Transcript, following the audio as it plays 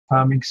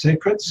Farming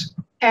Secrets.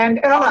 And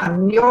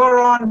Ellen, you're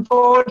on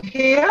board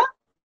here?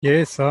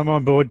 Yes, I'm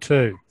on board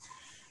too.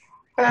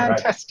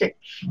 Fantastic.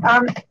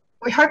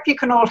 We hope you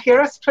can all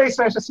hear us. Please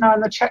let us know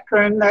in the chat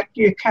room that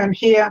you can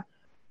hear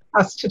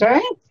us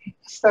today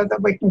so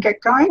that we can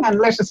get going, and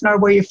let us know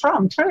where you're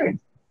from too.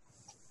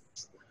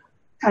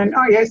 And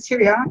oh yes, here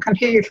we are. I can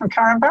hear you from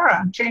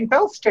Carinbara. Jean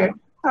Belstead.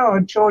 Oh,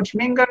 George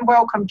Mingan.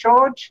 Welcome,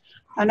 George.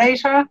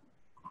 Anita.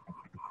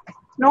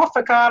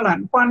 Norfolk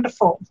Island.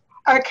 Wonderful.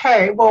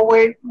 Okay. Well,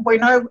 we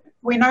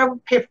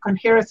know people can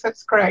hear us.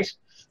 That's great.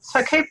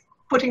 So keep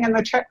putting in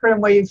the chat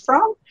room where you're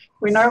from.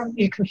 We know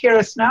you can hear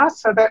us now,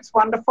 so that's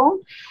wonderful.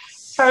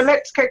 So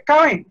let's get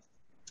going.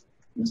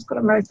 I'm just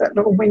going to move that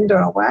little window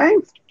away.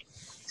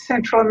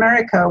 Central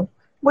America.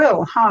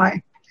 Will,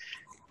 hi.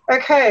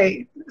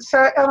 Okay,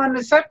 so Ellen,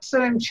 is that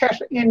Zoom chat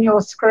in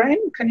your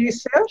screen? Can you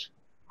see it?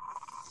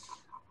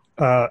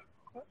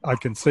 I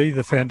can see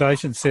the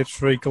foundation steps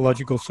for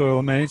ecological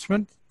soil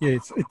management.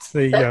 Yes, it's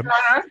the... no,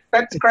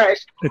 that's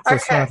great. It's the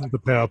start of the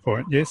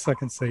PowerPoint. Yes, I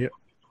can see it.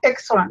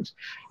 Excellent.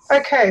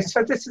 Okay,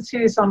 so this is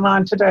who's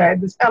online today.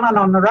 There's Ellen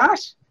on the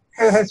right,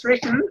 who has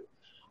written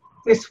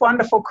this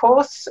wonderful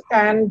course,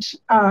 and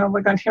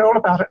we're going to hear all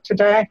about it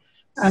today.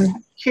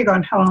 And Hugo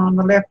and Helen on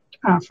the left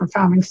from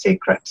Farming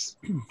Secrets.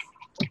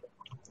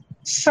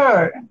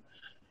 So,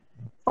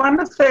 one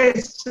of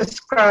these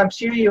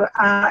describes you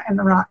are in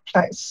the right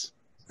place.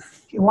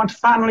 If you want to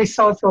finally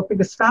solve your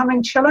biggest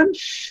farming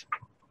challenge,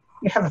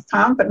 you have a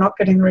farm but not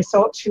getting the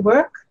results you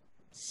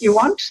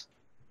want.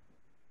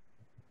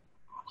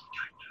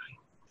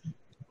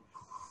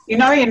 You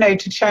know you need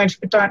to change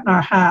but don't know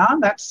how.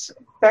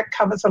 That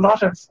covers a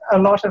lot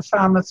of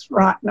farmers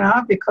right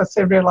now, because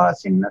they're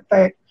realising that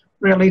they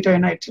really do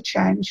need to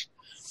change.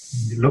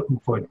 You're looking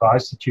for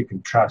advice that you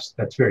can trust.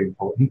 That's very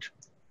important.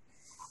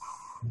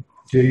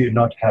 Do you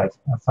not have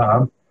a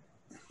farm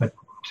but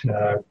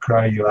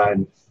grow your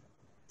own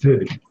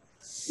food?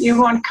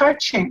 You want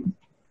coaching.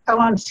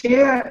 Ellen's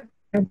here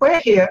and we're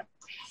here.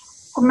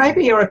 Or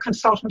maybe you're a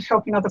consultant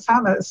helping other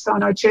farmers. I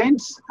know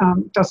James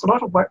does a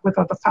lot of work with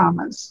other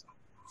farmers.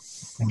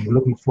 And you're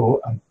looking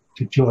for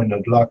to join a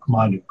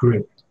like-minded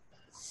group.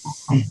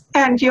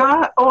 And you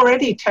are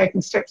already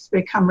taking steps to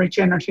become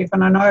regenerative,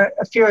 and I know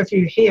a few of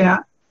you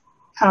here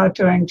are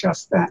doing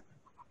just that.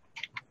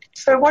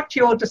 So what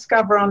you'll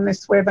discover on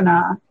this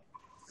webinar,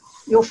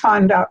 you'll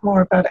find out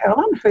more about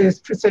Ellen, who's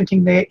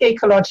presenting the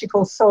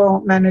Ecological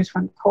Soil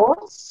Management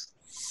course.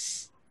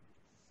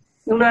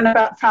 You'll learn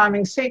about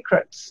farming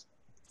secrets.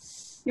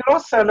 You'll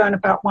also learn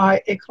about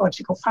why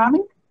ecological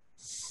farming.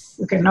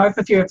 You'll get an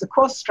overview of the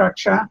course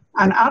structure,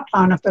 an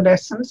outline of the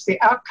lessons, the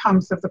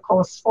outcomes of the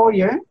course for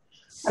you,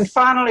 and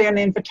finally an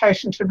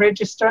invitation to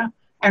register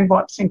and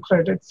what's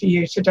included for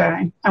you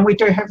today. And we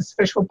do have a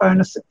special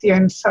bonus at the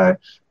end, so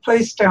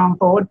please stay on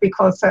board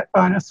because that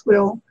bonus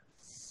will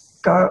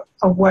go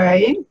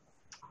away.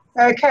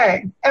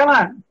 Okay,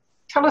 Ellen,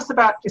 tell us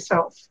about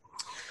yourself.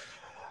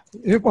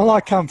 Well,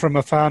 I come from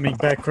a farming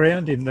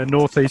background in the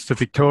northeast of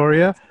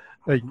Victoria,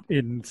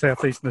 in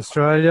southeastern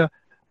Australia.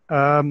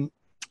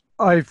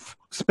 I've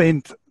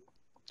spent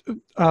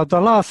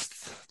the last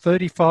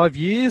 35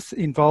 years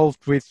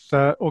involved with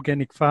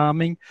organic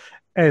farming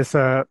as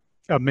a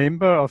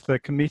member of the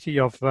committee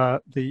of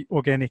the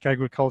Organic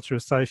Agriculture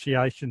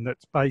Association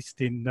that's based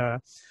in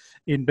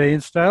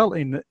Bairnsdale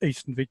in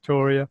eastern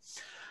Victoria.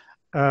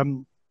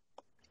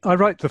 I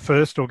wrote the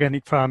first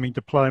organic farming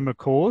diploma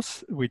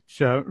course,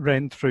 which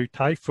ran through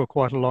TAFE for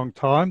quite a long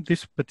time.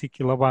 This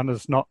particular one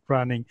is not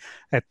running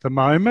at the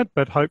moment,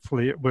 but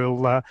hopefully it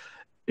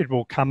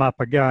will come up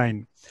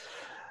again.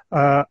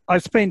 I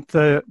spent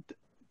the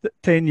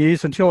 10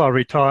 years until I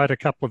retired a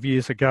couple of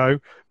years ago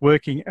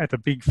working at a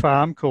big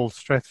farm called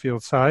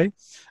Strathfield Say,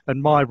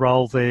 and my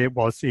role there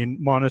was in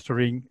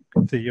monitoring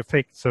the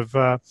effects of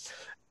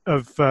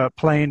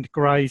planned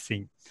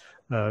grazing,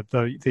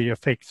 the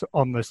effects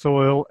on the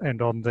soil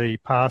and on the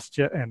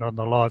pasture and on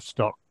the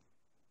livestock.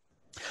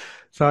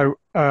 So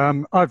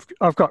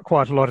I've got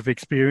quite a lot of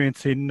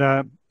experience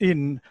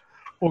in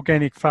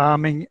organic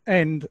farming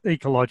and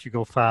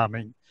ecological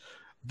farming.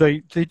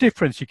 The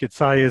difference, you could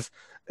say, is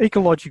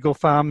ecological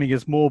farming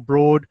is more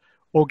broad.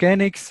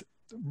 Organics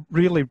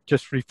really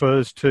just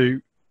refers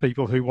to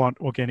people who want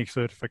organic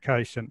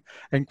certification,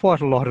 and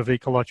quite a lot of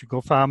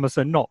ecological farmers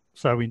are not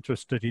so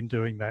interested in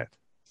doing that.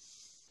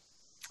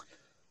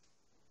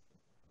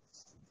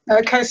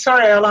 Okay,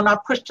 sorry, Ellen, I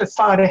pushed a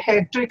slide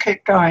ahead. Do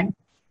keep going.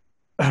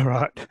 All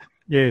right,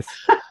 yes.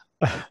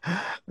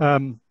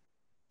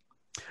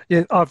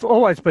 Yeah, I've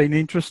always been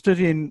interested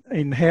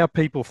in how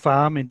people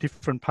farm in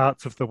different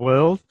parts of the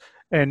world,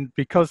 and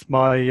because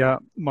my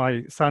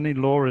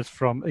son-in-law is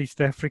from East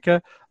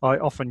Africa, I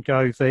often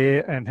go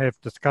there and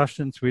have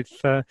discussions with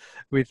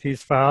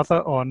his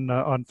father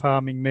on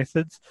farming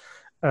methods.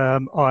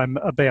 I'm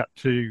about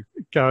to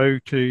go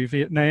to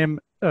Vietnam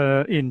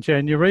in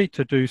January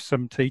to do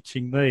some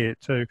teaching there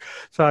too.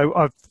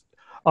 So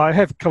I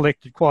have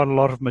collected quite a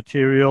lot of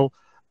material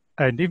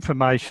and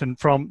information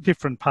from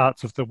different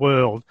parts of the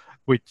world,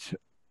 which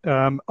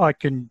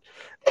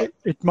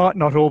it might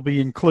not all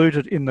be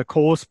included in the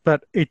course,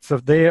 but it's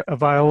there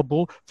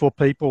available for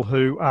people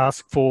who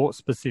ask for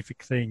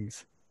specific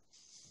things.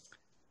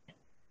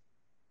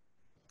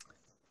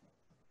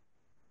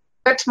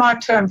 That's my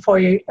term for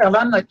you,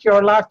 Ellen, that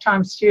you're a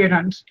lifetime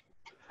student.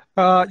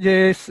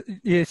 Yes,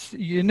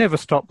 you never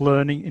stop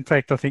learning. In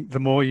fact, I think the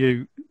more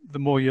you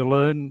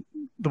learn,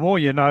 the more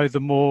you know, the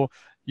more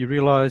you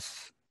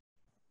realise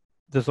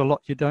there's a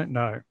lot you don't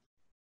know.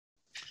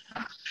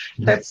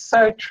 That's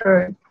so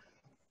true.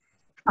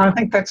 I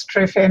think that's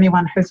true for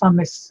anyone who's on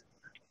this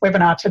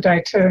webinar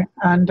today too.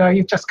 And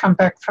you've just come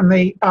back from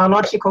the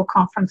Biological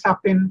conference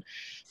up in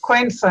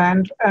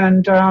Queensland,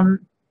 and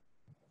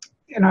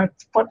you know,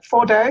 what,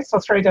 4 days or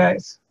 3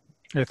 days?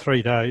 Yeah,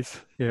 3 days.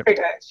 Yeah. 3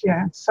 days,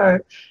 yeah. So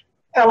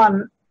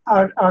Ellen,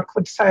 I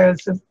could say,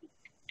 is a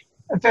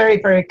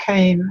very, very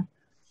keen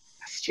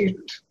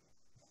student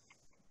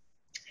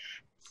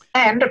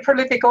and a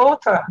prolific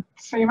author.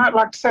 So you might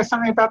like to say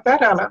something about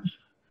that, Ellen.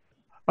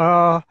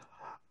 I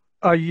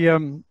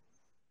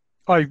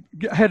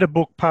had a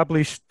book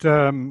published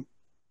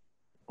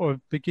or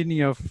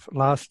beginning of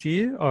last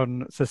year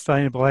on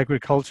sustainable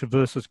agriculture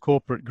versus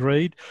corporate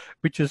greed,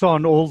 which is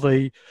on all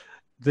the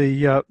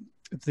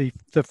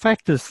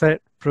factors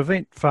that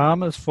prevent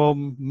farmers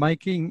from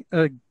making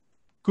a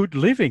good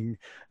living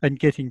and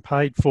getting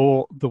paid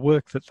for the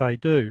work that they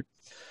do.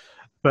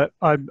 But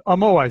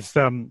I'm always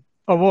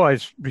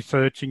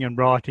researching and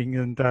writing,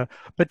 and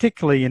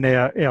particularly in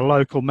our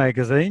local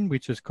magazine,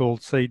 which is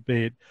called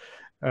Seedbed.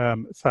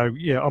 So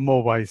yeah, I'm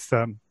always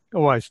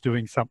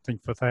doing something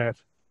for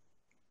that.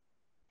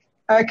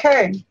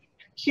 Okay,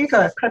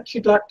 Hugo, perhaps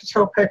you'd like to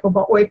tell people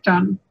what we've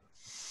done.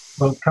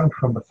 Well, come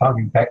from a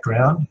farming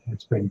background.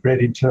 It's been bred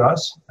into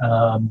us.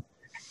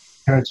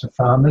 Parents are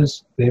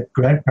farmers, their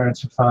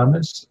grandparents are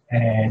farmers,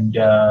 and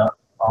I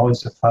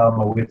was a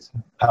farmer with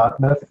a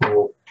partner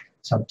for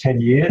some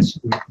 10 years.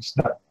 We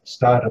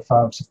started a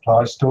farm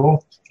supply store,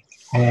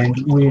 and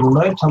we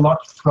learnt a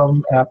lot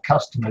from our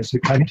customers who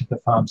came into the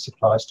farm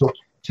supply store,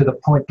 to the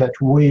point that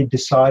we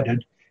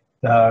decided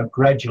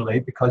gradually,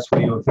 because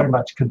we were very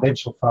much a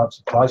conventional farm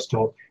supply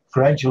store,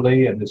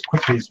 gradually and as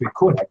quickly as we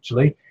could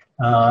actually,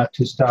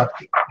 to start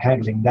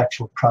handling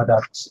natural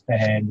products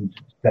and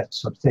that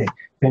sort of thing.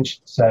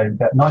 So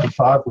about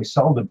 95 we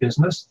sold the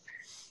business,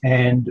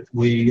 and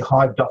we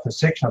hived off a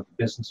section of the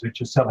business which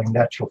was selling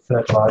natural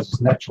fertilisers,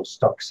 natural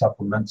stock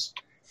supplements,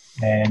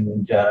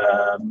 and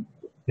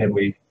then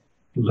we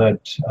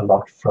learnt a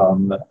lot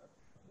from,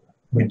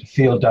 went to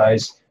field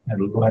days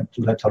and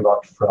learnt a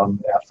lot from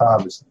our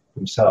farmers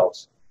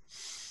themselves.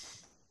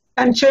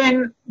 And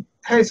Jean,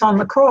 who's on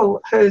the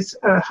call, who's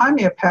a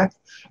homeopath,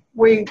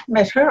 we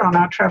met her on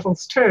our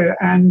travels too,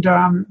 and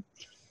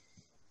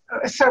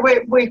so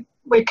we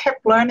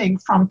kept learning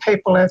from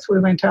people as we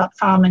went out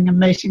farming and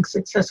meeting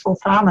successful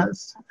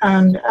farmers,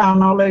 and our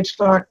knowledge,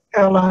 like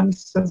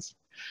Ellen's, has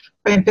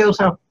been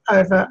built up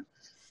over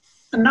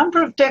a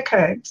number of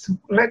decades.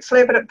 Let's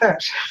leave it at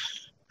that.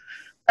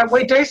 But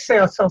we do see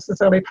ourselves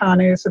as early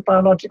pioneers of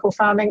biological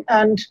farming,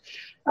 and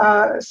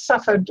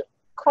suffered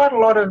quite a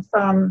lot of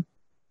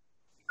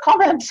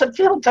comments at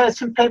field days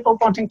from people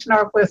wanting to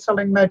know if we're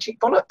selling magic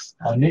bullets.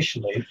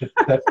 Initially,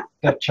 but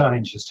that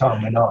changed as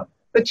time went on.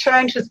 The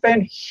change has been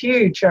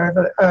huge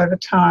over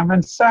time,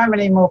 and so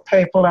many more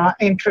people are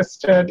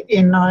interested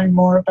in knowing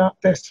more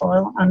about their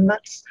soil, and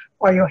that's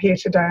why you're here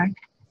today.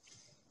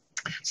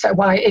 So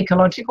why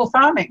ecological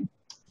farming?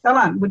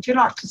 Ellen, would you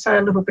like to say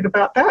a little bit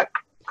about that?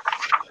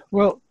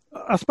 Well,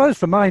 I suppose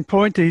the main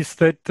point is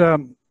that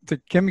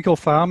that chemical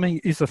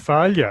farming is a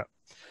failure.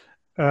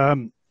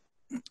 Food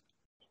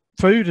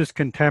is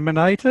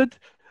contaminated.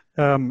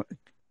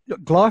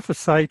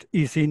 Glyphosate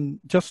is in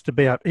just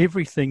about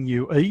everything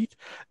you eat,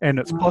 and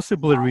it's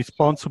possibly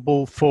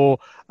responsible for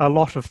a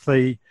lot of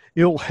the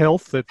ill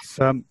health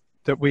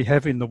that we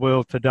have in the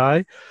world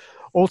today.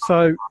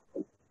 Also,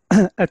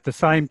 at the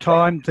same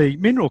time, the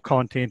mineral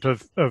content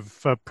of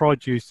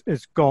produce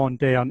has gone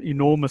down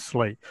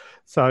enormously.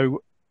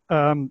 So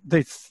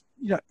the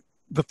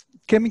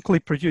chemically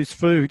produced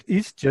food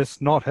is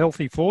just not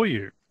healthy for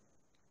you.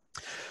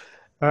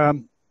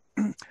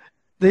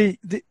 The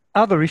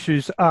other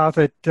issues are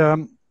that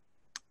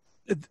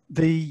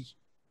the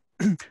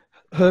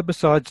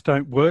herbicides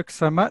don't work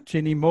so much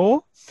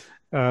anymore.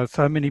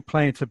 So many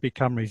plants have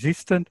become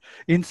resistant.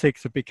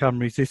 Insects have become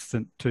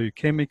resistant to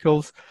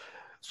chemicals.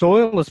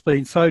 Soil has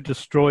been so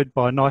destroyed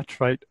by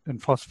nitrate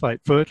and phosphate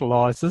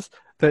fertilisers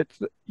that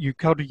you've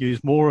got to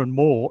use more and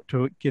more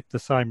to get the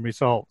same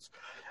results.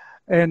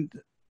 And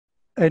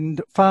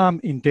farm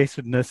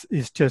indebtedness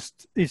is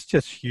just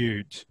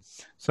huge.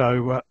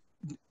 So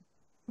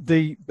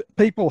the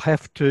people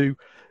have to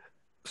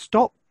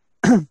stop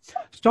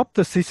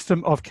the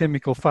system of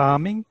chemical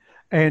farming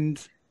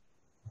and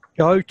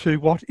go to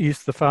what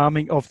is the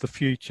farming of the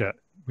future,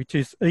 which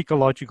is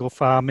ecological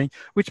farming,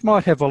 which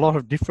might have a lot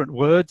of different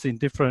words in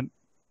different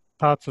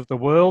parts of the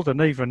world, and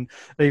even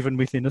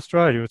within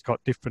Australia it's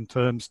got different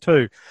terms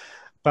too.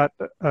 But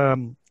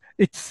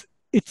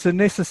it's a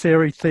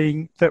necessary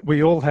thing that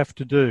we all have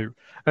to do.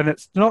 And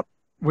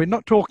we're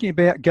not talking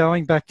about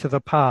going back to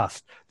the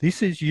past.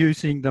 This is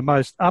using the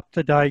most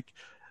up-to-date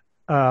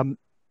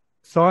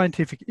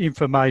scientific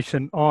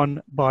information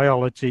on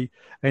biology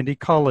and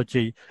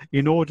ecology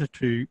in order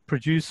to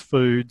produce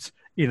foods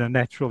in a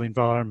natural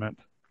environment.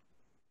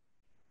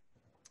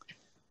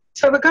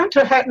 So we're going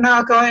to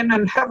now go in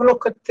and have a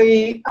look at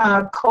the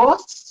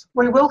course.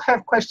 We will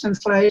have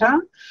questions later.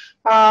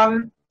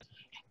 But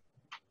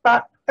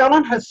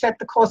Ellen has set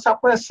the course up.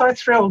 We're so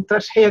thrilled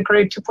that he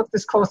agreed to put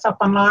this course up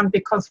online,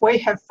 because we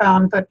have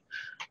found that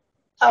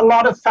a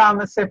lot of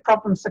farmers, their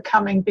problems are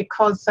coming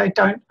because they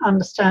don't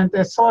understand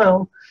their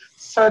soil.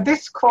 So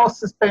this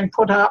course has been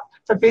put up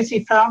for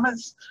busy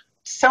farmers,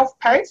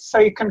 self-paced, so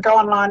you can go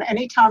online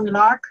anytime you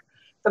like.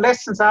 The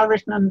lessons are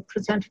written and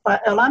presented by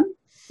Ellen.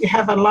 You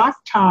have a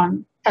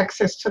lifetime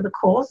access to the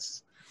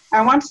course.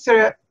 And once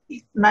they're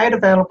made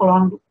available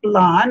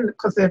online,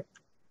 because they're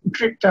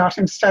dripped out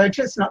in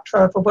stages, not to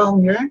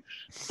overwhelm you,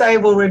 they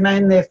will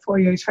remain there for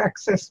you to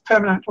access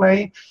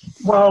permanently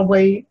while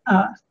we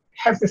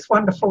have this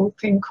wonderful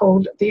thing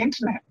called the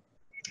internet.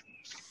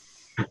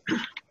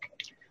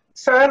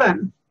 So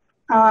Ellen,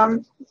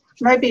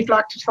 maybe you'd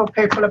like to tell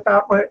people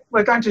about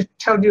we're going to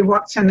tell you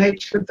what's in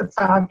each of the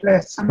 5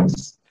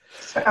 lessons.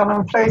 So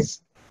Ellen,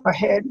 please go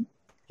ahead.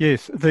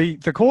 Yes, the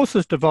course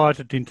is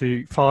divided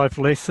into 5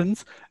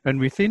 lessons, and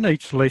within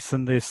each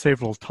lesson there's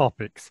several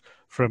topics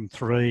from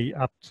 3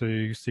 up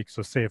to 6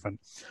 or 7.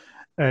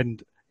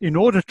 And in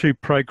order to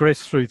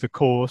progress through the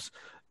course,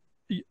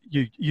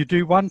 you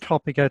do one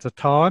topic at a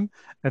time,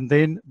 and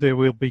then there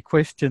will be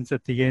questions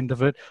at the end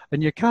of it,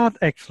 and you can't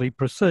actually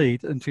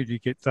proceed until you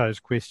get those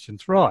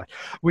questions right,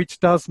 which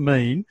does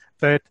mean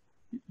that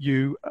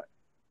you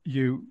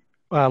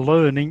are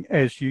learning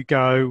as you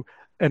go,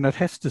 and it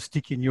has to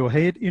stick in your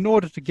head in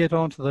order to get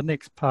on to the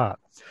next part.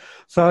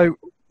 So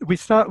we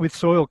start with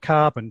soil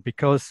carbon,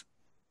 because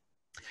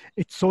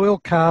it's soil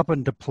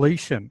carbon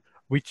depletion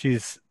which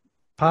is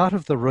part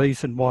of the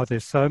reason why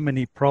there's so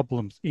many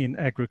problems in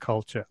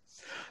agriculture.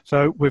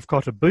 So we've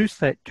got to boost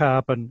that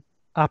carbon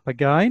up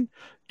again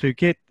to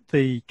get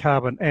the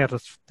carbon out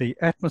of the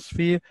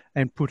atmosphere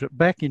and put it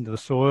back into the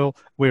soil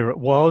where it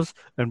was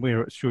and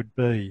where it should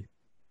be.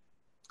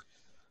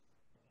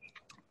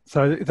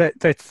 So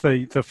that's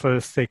the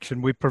first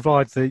section. We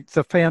provide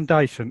the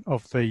foundation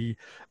of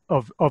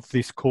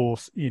this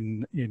course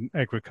in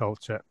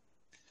agriculture.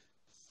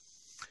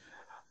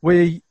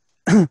 We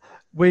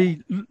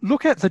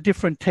look at the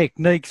different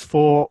techniques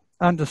for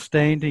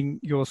understanding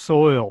your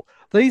soil.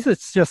 These are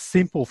just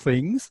simple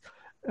things.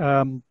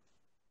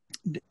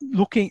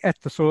 Looking at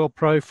the soil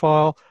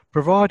profile,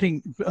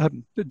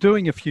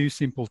 doing a few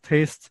simple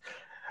tests,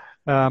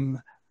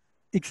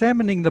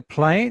 examining the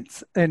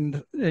plants,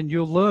 and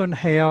you'll learn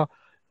how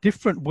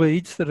different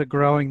weeds that are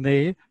growing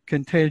there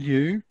can tell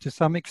you to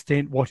some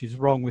extent what is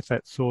wrong with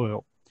that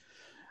soil.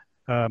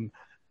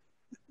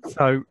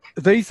 So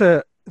these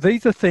are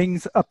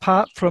things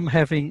apart from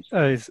having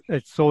a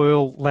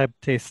soil lab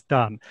test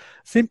done.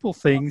 Simple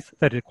things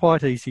that are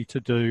quite easy to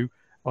do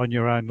on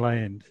your own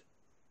land.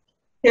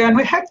 Yeah, and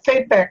we had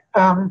feedback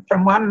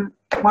from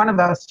one of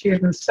our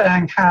students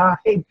saying how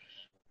he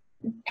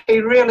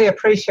really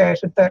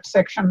appreciated that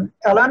section,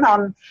 Ellen,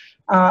 on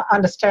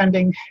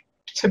understanding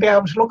to be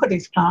able to look at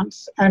his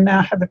plants and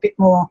now have a bit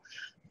more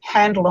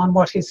handle on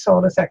what his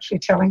soil is actually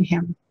telling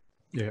him.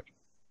 Yeah.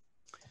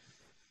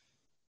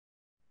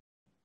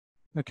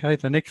 Okay,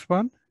 the next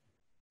one.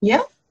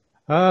 Yeah.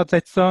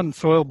 That's on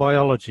soil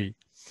biology.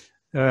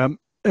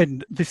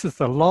 And this is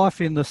the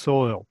life in the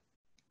soil.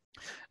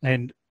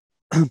 And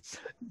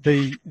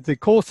the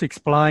course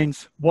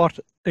explains what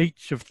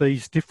each of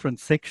these different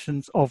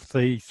sections of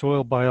the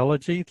soil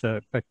biology,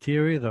 the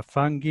bacteria, the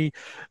fungi,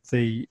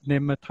 the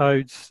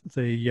nematodes,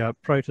 the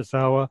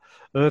protozoa,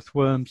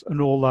 earthworms, and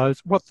all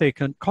those, what their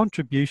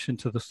contribution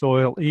to the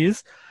soil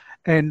is,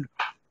 and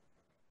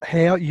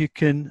how you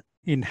can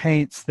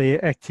enhance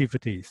their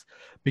activities,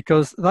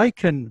 because they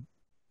can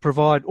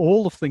provide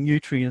all of the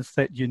nutrients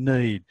that you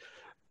need.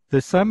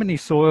 There's so many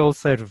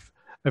soils that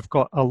have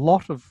got a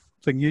lot of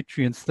the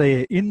nutrients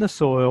there in the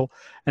soil,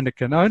 and it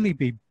can only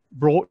be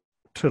brought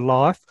to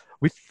life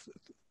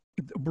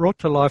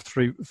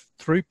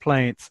through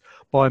plants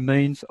by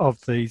means of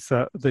these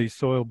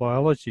soil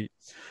biology.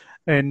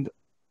 And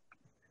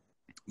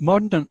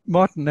modern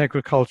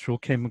agricultural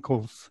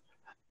chemicals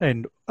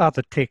and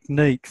other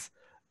techniques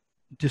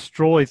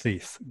destroy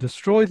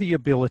the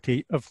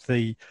ability of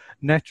the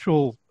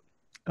natural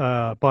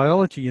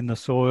biology in the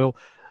soil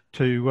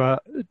to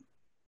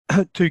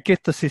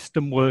get the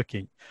system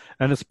working.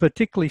 And it's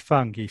particularly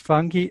fungi.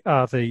 Fungi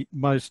are the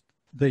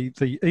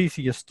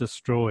easiest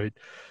destroyed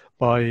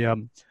by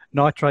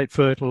nitrate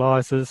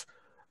fertilizers,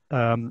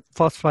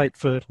 phosphate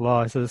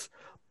fertilizers,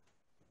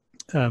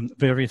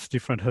 various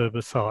different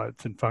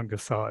herbicides and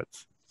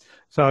fungicides.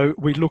 So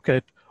we look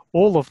at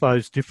all of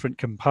those different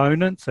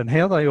components and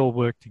how they all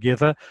work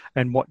together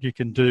and what you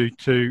can do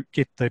to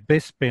get the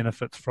best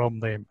benefits from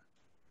them.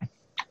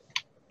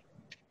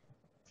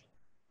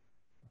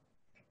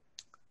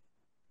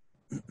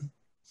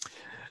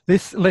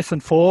 This lesson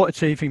 4,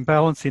 achieving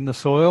balance in the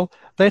soil,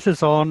 that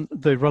is on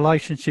the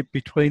relationship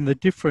between the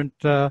different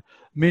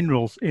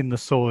minerals in the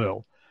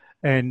soil.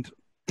 And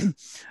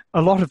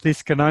a lot of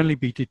this can only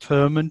be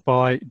determined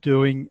by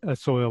doing a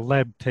soil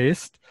lab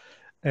test.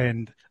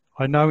 And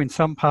I know in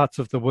some parts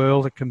of the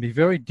world it can be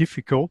very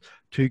difficult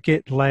to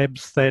get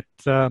labs that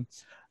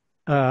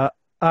are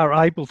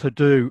able to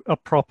do a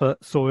proper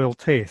soil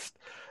test.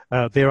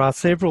 There are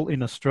several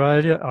in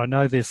Australia. I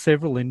know there's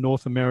several in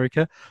North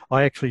America.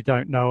 I actually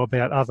don't know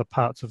about other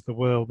parts of the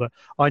world, but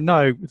I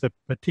know that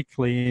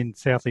particularly in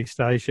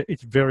Southeast Asia,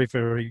 it's very,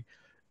 very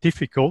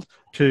difficult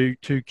to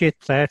get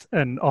that,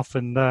 and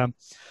often the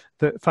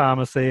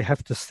farmers there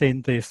have to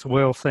send their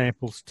soil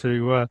samples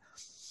to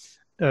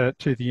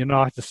the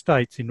United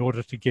States in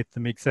order to get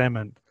them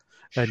examined.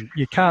 And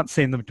you can't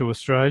send them to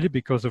Australia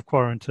because of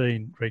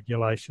quarantine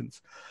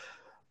regulations.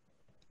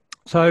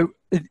 So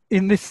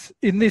in this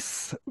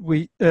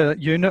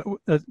unit,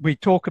 we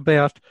talk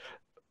about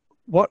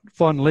what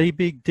von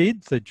Liebig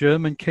did, the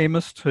German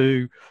chemist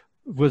who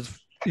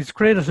is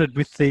credited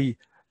with the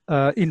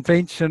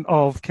invention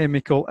of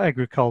chemical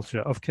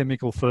agriculture, of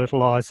chemical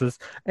fertilizers,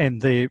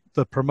 and the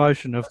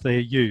promotion of their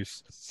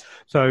use.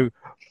 So,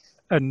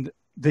 and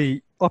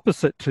the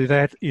opposite to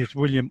that is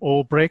William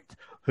Albrecht,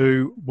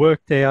 who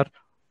worked out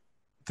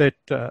that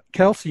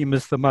calcium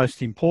is the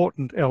most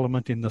important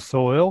element in the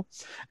soil,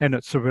 and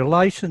it's a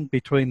relation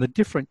between the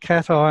different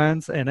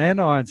cations and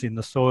anions in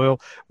the soil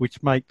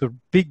which make the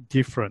big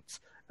difference.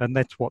 And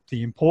that's what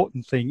the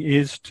important thing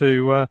is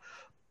to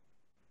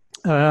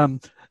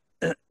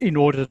in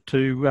order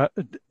to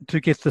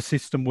get the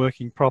system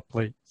working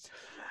properly.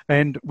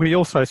 And we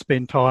also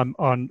spend time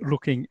on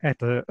looking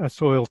at a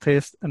soil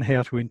test and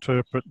how to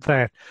interpret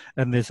that.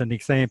 And there's an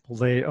example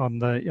there on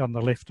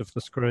the left of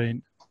the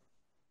screen.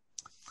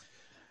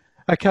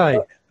 Okay,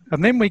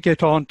 and then we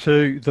get on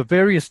to the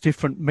various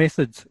different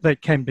methods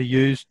that can be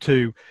used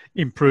to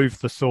improve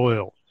the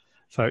soil.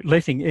 So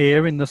letting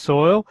air in the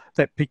soil,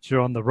 that picture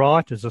on the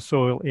right is a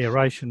soil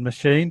aeration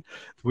machine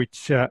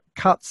which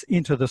cuts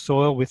into the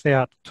soil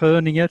without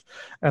turning it,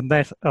 and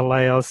that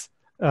allows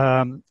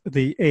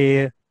the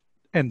air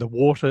and the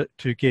water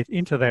to get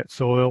into that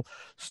soil,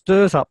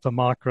 stirs up the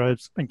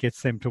microbes and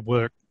gets them to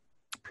work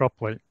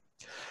properly.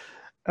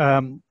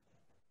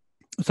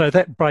 So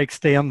that breaks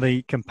down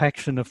the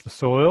compaction of the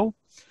soil.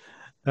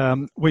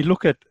 We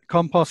look at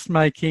compost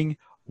making,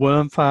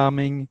 worm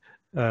farming,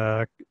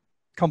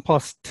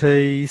 compost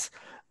teas,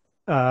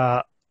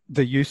 the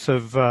use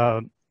of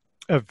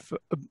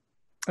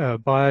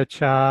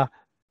biochar,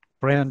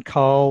 brown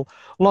coal,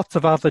 lots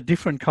of other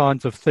different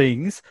kinds of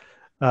things.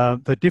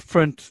 The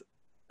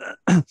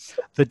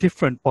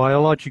different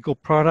biological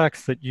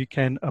products that you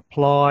can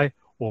apply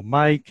or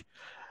make,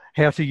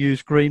 how to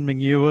use green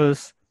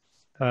manures,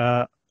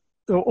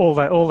 all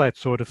that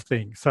sort of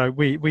thing. So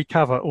we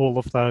cover all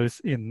of those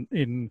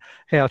in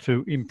how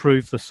to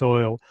improve the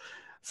soil.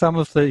 Some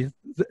of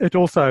it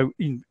also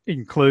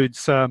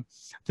includes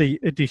the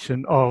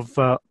addition of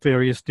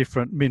various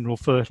different mineral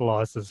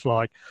fertilizers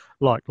like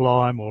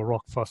lime or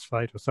rock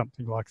phosphate or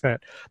something like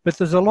that. But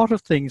there's a lot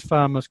of things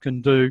farmers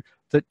can do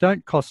that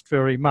don't cost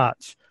very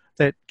much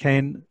that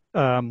can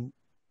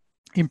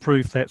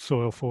improve that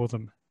soil for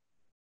them.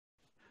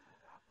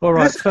 All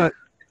right, so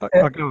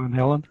I'll go on,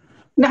 Helen.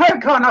 No,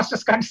 go on. I was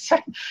just going to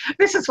say,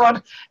 this is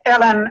what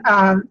Ellen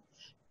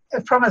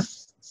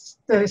promised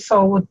the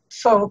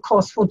soil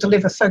course will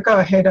deliver. So go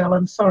ahead,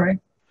 Ellen. Sorry.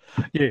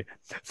 Yeah.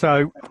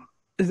 So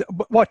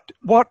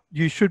what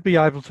you should be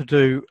able to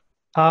do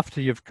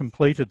after you've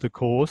completed the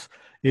course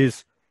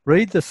is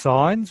read the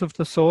signs of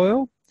the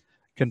soil,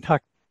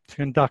 conduct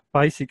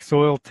basic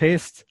soil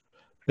tests,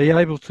 be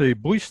able to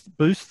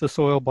boost the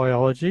soil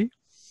biology,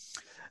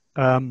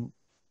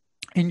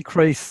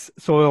 increase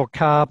soil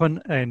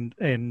carbon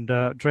and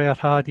drought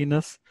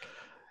hardiness,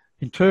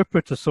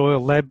 interpret the soil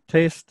lab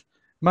test,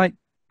 make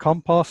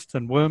compost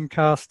and worm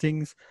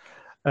castings,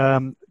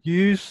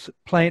 use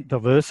plant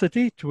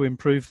diversity to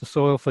improve the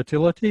soil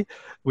fertility,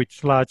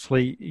 which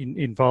largely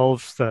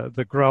involves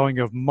the growing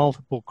of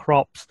multiple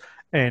crops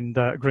and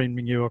green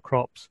manure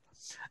crops.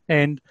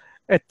 And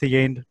at the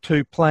end,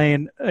 to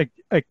plan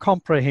a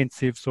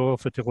comprehensive soil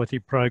fertility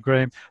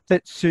program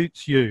that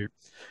suits you.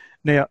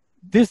 Now,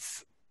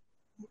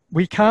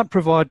 we can't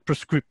provide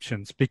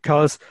prescriptions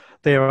because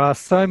there are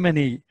so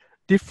many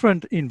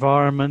different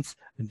environments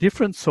and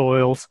different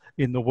soils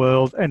in the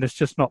world, and it's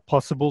just not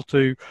possible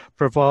to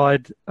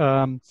provide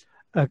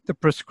the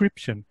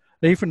prescription.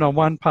 Even on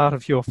one part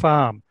of your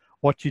farm,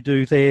 what you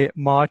do there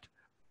might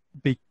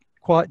be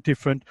quite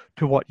different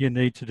to what you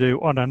need to do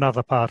on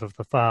another part of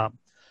the farm.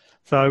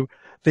 So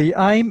the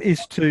aim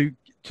is to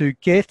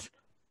get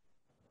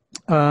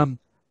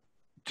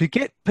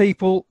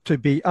people to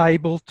be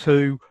able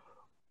to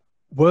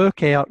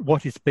work out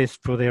what is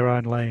best for their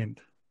own land.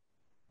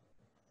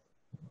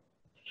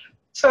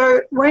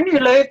 So when you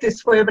leave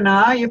this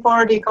webinar, you've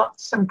already got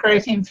some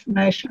great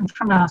information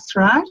from us,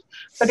 right?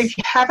 But if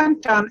you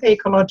haven't done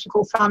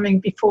ecological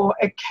farming before,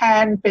 it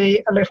can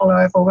be a little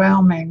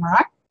overwhelming,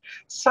 right?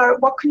 So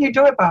what can you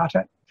do about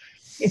it?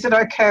 Is it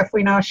okay if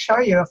we now show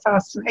you a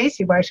fast and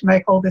easy way to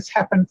make all this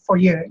happen for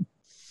you?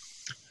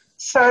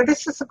 So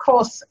this is a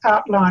course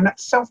outline.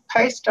 It's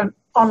self-paced and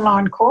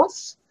online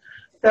course.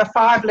 There are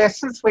 5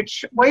 lessons,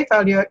 which we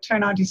value at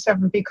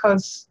 $297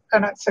 because,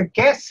 and it's a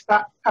guess,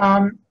 but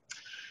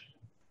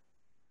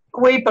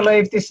we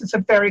believe this is a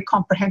very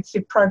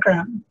comprehensive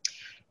program.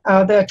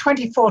 There are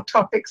 24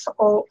 topics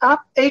all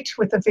up, each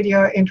with a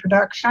video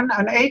introduction,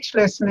 and each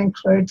lesson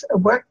includes a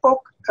workbook,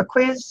 a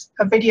quiz,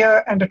 a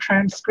video and a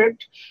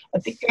transcript.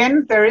 At the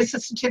end, there is a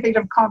certificate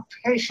of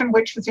completion,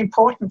 which is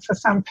important for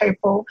some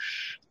people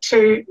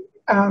to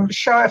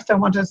show if they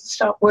want to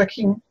start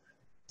working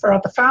for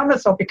other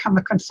farmers or become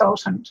a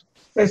consultant.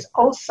 There's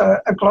also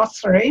a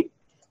glossary,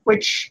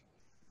 which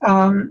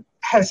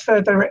has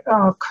further,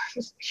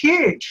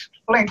 huge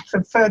length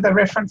of further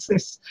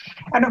references.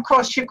 And of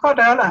course, you've got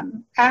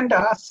Ellen and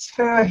us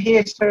who are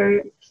here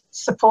to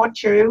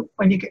support you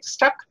when you get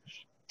stuck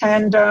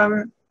and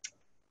want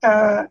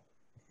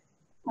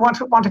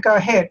to go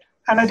ahead.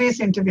 And it is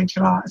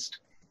individualised.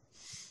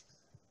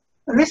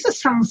 And this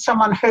is from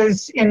someone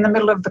who's in the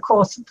middle of the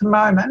course at the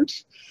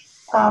moment.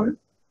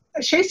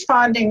 She's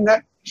finding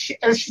that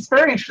she's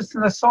very interested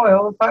in the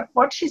soil, but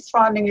what she's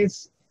finding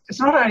is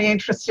it's not only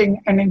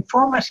interesting and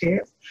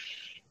informative,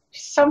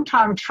 she's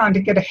sometimes trying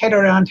to get a head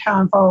around how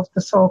involved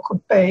the soil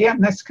could be,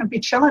 and this can be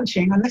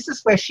challenging. And this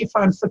is where she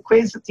finds the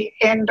quiz at the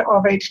end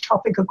of each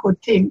topic a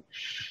good thing.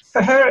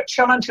 For her, it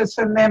challenges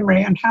her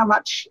memory and how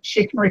much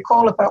she can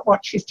recall about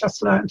what she's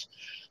just learned.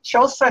 She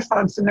also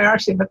finds the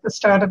narrative at the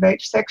start of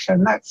each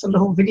section. That's the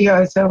little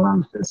videos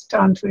Ellen has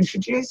done to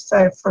introduce,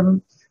 so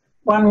from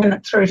 1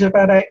 minute through to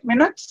about 8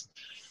 minutes,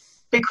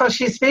 because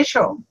she's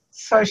visual.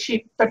 So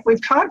but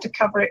we've tried to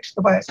cover it to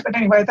the waist. But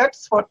anyway,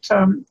 that's what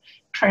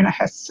Trina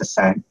has to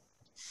say.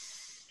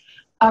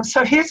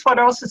 So here's what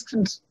else is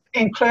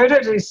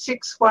included is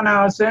 6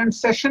 one-hour Zoom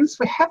sessions.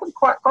 We haven't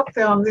quite got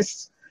there on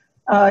this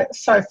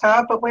so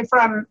far, but we've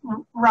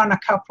run a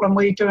couple, and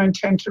we do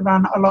intend to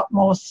run a lot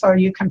more so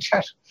you can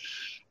chat.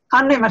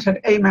 Unlimited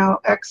email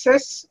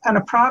access and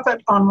a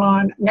private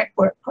online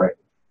network group.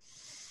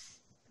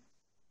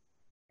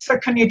 So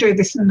can you do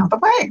this in another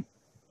way?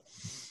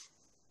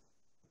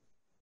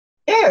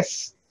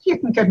 Yes, you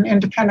can get an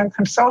independent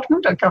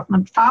consultant, a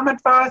government farm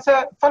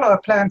advisor, follow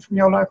a plan from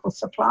your local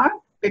supplier,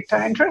 bit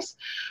dangerous,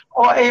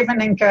 or even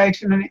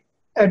engage in an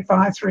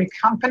advisory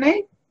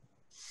company.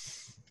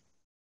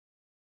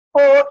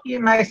 Or you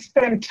may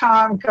spend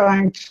time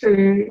going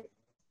to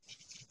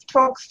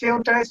talks,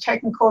 field days,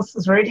 taking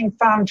courses, reading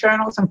farm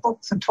journals and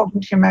books, and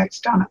talking to your mates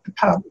down at the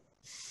pub.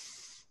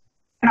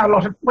 You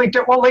know,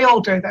 we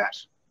all do that.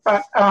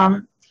 But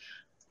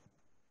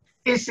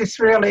is this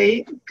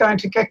really going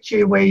to get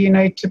you where you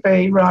need to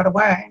be right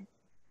away?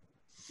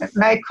 It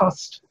may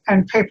cost,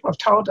 and people have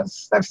told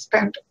us, they've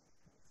spent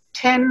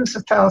tens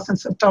of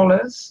thousands of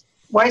dollars,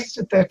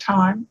 wasted their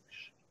time,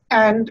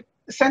 and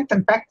sent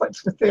them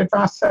backwards with the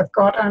advice they've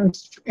got, and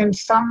in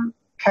some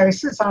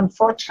cases,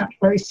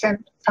 unfortunately,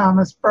 sent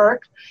farmers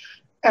broke.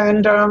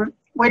 And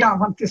we don't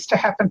want this to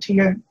happen to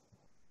you.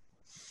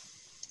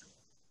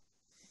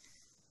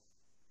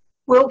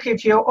 We'll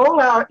give you all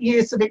our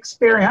years of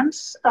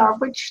experience,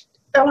 which,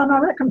 Ellen, I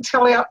reckon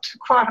tally up to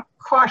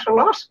quite a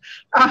lot,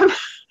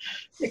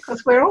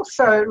 because we're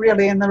also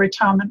really in the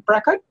retirement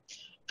bracket.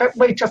 But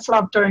we just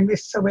love doing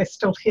this, so we're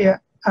still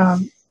here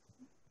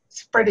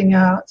spreading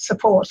our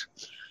support.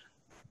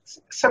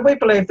 So we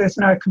believe there's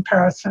no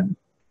comparison.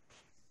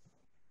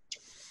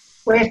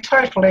 We're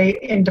totally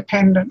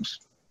independent.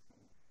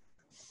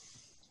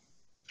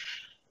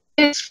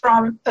 It's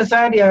from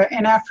Azalea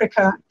in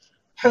Africa,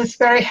 who's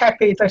very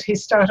happy that he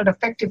started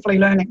effectively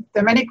learning.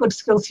 There are many good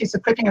skills he's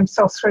equipping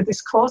himself through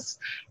this course,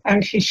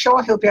 and he's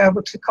sure he'll be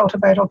able to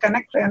cultivate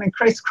organically and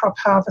increase crop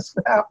harvest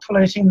without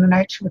polluting the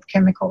nature with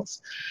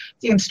chemicals.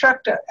 The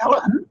instructor,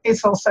 Ellen,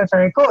 is also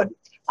very good.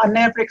 I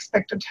never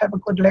expected to have a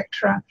good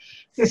lecturer.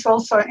 This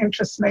also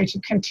interests me to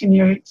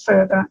continue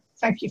further.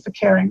 Thank you for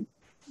caring.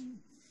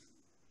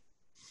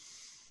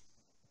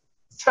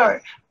 So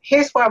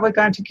here's why we're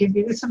going to give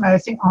you this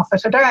amazing offer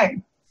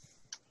today.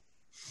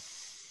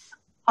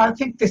 I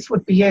think this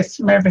would be yes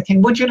from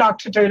everything. Would you like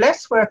to do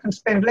less work and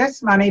spend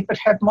less money but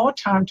have more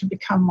time to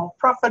become more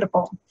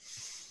profitable?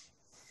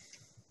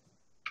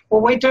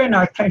 Well, we do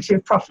know plenty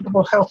of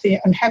profitable, healthy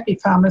and happy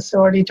farmers who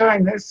are already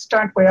doing this,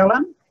 don't we,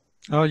 Ellen?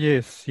 Oh,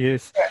 yes,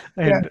 yes.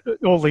 Yeah, and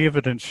all the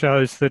evidence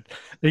shows that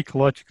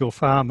ecological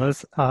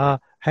farmers are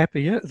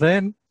happier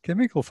than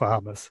chemical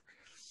farmers.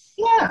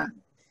 Yeah.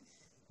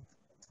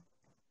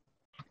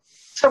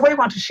 So we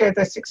want to share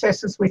their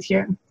successes with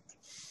you.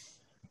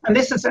 And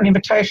this is an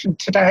invitation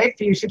today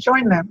for you to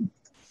join them.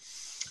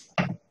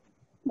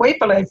 We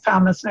believe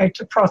farmers need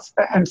to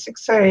prosper and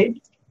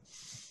succeed.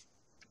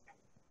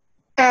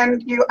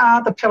 And you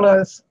are the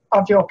pillars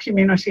of your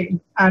community,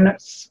 and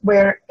it's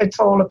where it's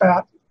all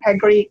about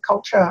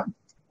agriculture.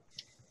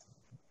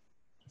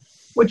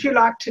 Would you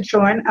like to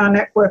join our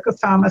network of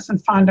farmers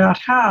and find out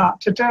how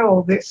to do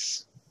all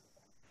this?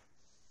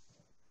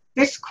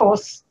 This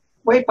course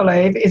we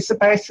believe, is the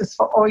basis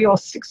for all your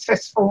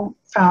successful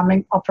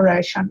farming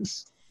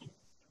operations.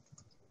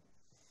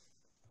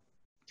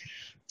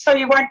 So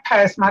you won't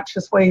pay as much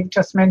as we've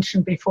just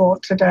mentioned before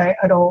today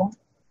at all.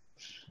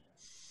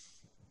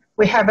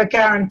 We have a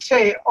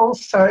guarantee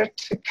also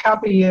to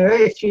cover you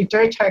if you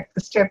do take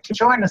the step to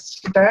join us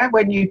today.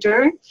 When you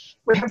do,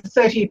 we have a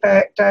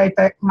 30-day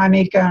back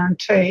money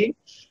guarantee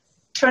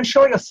to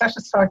ensure you're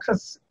satisfied,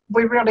 because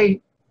we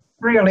really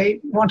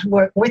want to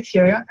work with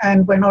you,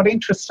 and we're not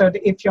interested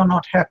if you're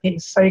not happy.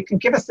 So you can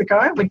give us a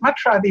go. We'd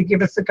much rather you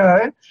give us a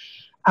go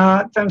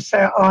than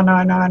say, oh, no,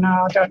 I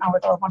don't know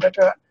whether I want to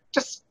do it.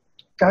 Just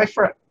go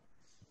for it.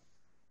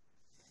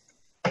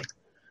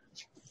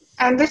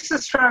 And this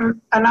is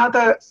from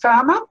another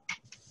farmer,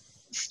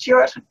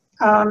 Stuart.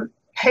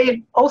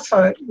 He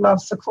also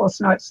loves the course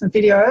notes and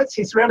videos.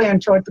 He's really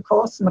enjoyed the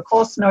course, and the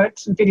course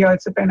notes and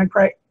videos have been a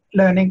great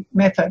learning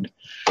method.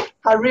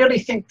 I really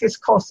think this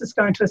course is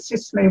going to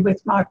assist me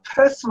with my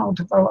personal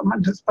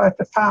development as both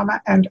a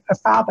farmer and a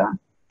father.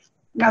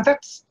 Now,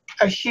 that's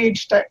a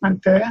huge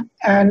statement there,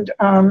 and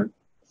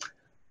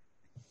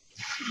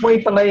we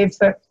believe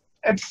that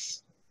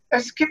it's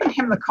given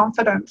him the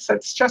confidence.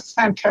 It's just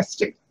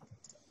fantastic.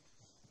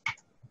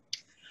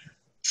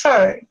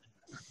 So,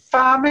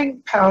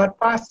 farming powered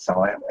by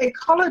soil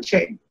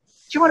ecology.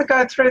 Do you want to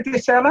go through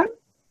this, Alan?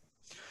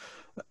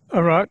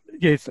 All right.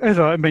 Yes, as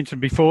I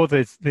mentioned before,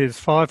 there's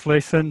 5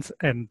 lessons,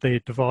 and they're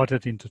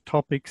divided into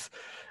topics.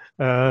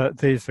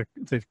 There's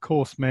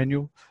course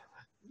manual.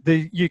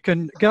 You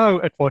can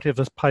go at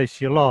whatever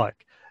pace you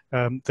like.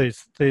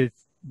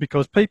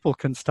 Because people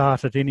can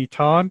start at any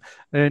time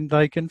and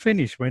they can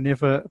finish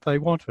whenever they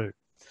want to.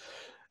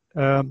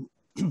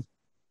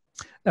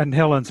 And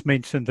Helen's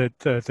mentioned that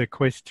the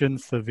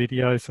questions, the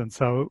videos, and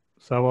so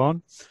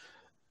on.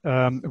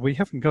 We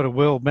haven't got a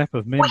world map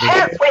of members.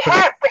 We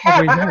have.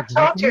 I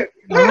told you.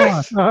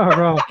 Right. Oh,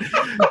 right.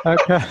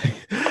 Okay.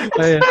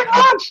 It's so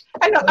much.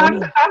 And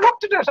I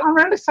looked at it. I'm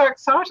really so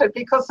excited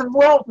because the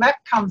world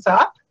map comes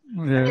up.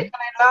 Yeah. And you can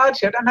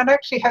enlarge it, and it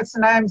actually has the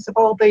names of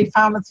all the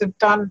farmers who've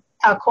done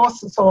our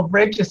courses or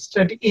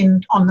registered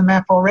on the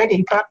map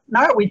already. But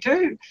no, we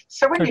do.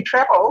 So when you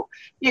travel,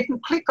 you can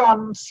click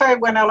on, say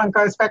when Alan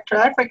goes back to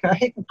Africa,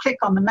 he can click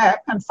on the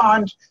map and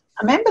find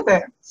a member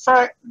there.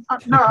 So,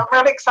 no, I'm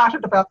really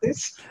excited about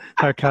this.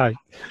 Okay.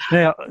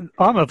 Now,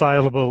 I'm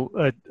available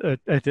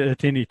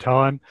at any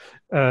time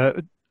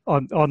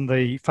on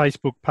the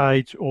Facebook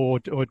page or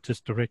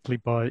just directly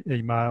by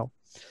email.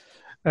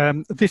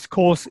 This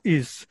course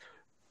is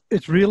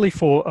really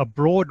for a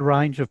broad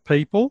range of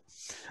people.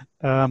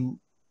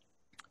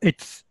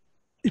 It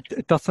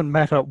doesn't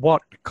matter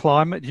what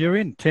climate you're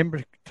in,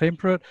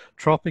 temperate,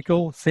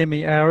 tropical,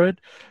 semi-arid,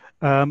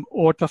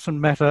 or it doesn't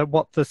matter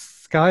what the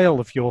scale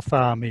of your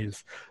farm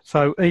is.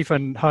 So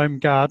even home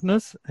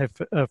gardeners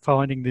are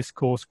finding this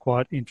course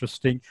quite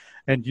interesting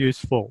and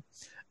useful.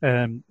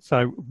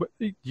 So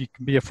you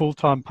can be a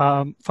full-time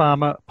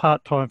farmer,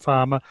 part-time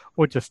farmer,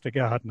 or just a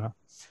gardener.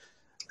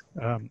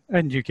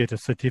 And you get a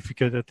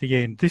certificate at the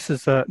end. This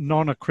is a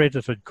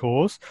non-accredited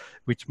course,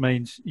 which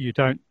means you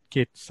don't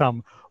get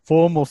some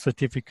formal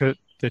certificate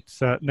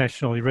that's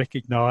nationally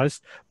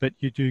recognised, but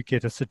you do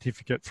get a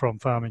certificate from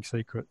Farming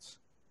Secrets.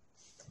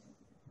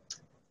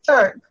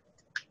 So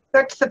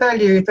that's the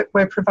value that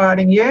we're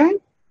providing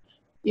you.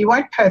 You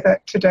won't pay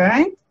that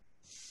today.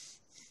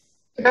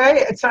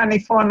 Today it's only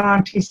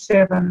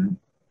 $4.97,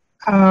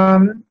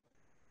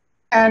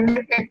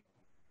 and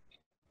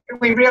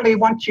we really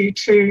want you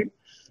to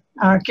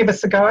give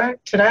us a go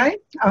today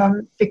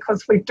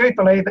because we do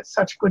believe it's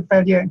such good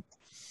value.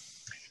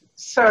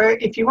 So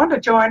if you want to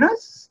join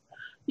us,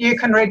 you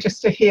can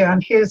register here,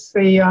 and here's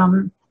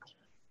the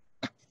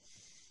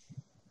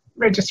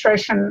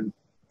registration.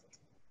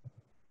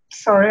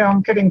 Sorry,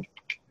 I'm getting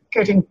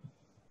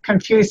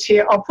confused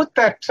here. I'll put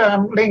that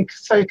link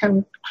so you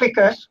can click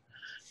it.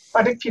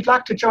 But if you'd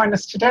like to join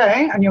us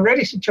today and you're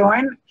ready to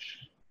join,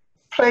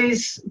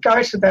 please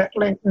go to that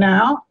link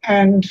now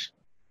and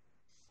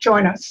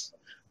join us.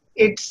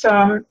 It's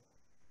I'm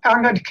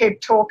going to keep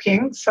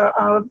talking, so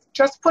I'll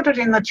just put it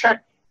in the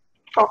chat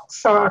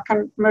box so I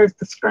can move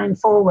the screen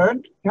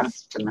forward.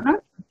 Just a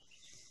minute.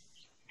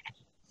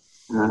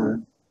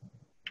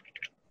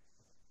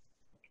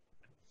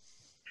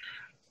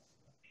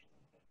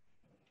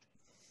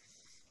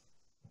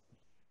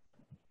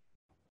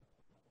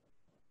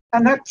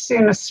 And that's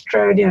in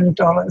Australian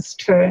dollars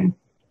too,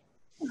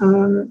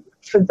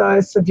 for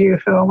those of you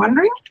who are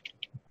wondering.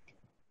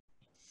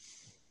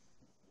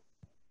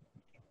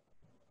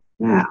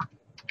 Now,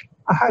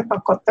 I hope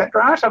I've got that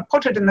right. I've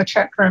put it in the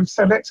chat room,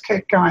 so let's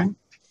keep going.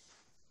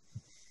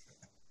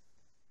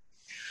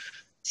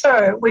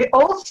 So we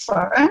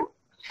also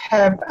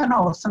have an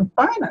awesome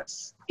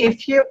bonus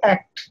if you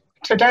act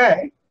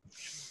today.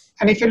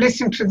 And if you're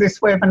listening to this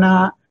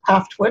webinar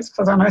afterwards,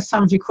 because I know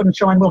some of you couldn't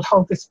join, we'll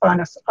hold this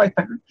bonus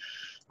open.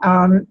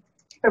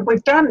 But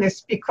we've done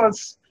this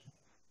because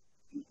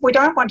we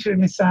don't want you to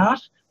miss out.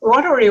 We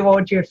want to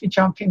reward you if you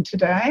jump in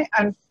today.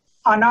 And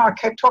I know I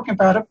keep talking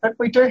about it, but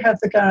we do have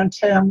the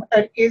guarantee, and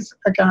it is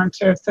a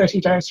guarantee of 30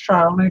 days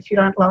trial. And if you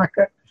don't like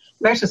it,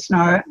 let us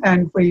know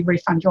and we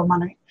refund your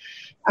money.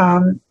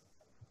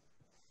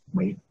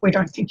 We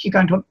don't think you're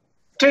going to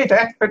do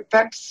that, but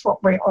that's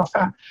what we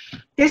offer.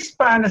 This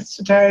bonus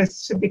today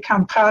is to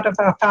become part of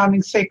our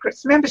Farming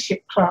Secrets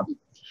membership club,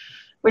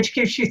 which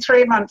gives you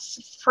 3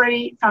 months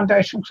free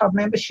Foundation Club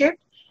membership.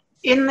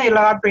 In the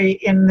library,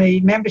 in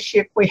the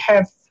membership, we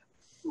have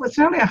with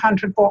nearly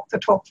 100 walk the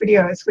talk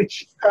videos,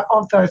 which are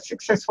of those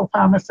successful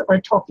farmers that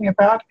we're talking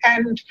about,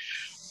 and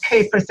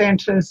key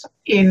presenters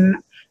in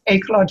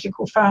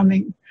ecological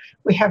farming.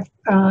 We have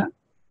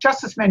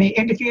just as many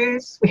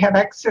interviews. We have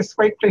access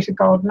weekly to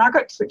gold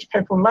nuggets, which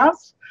people love.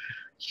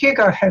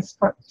 Hugo has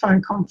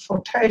phone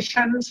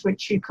consultations,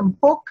 which you can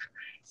book,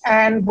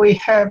 and we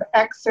have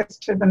access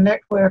to the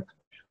network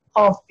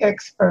of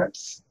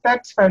experts.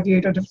 That's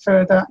valued at a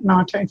further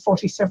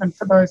 $19.47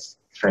 for those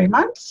 3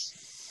 months.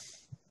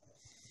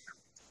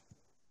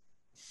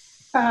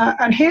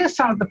 And here's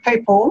some of the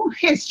people.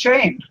 Here's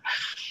Jean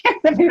in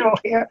the middle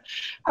here,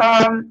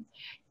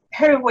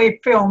 who we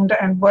filmed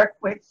and worked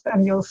with.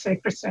 And you'll see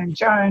Christine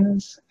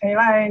Jones,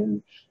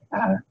 Elaine,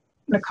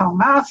 Nicole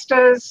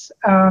Masters,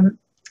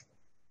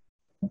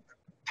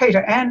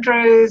 Peter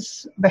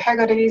Andrews, the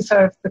Haggertys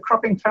of the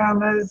cropping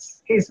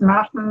farmers. Here's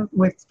Martin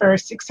with very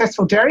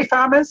successful dairy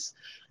farmers.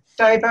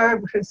 Davo,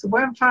 who's the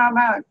worm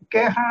farmer,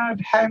 Gerhard,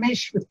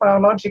 Hamish with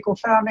biological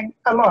farming,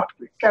 a lot.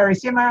 Gary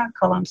Zimmer,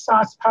 Colin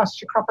Seiss,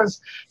 pasture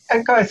croppers.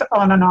 It goes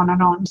on and on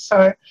and on.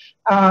 So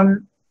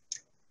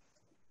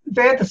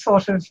they're the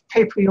sort of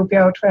people you'll be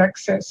able to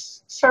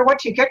access. So what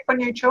do you get when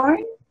you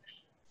join?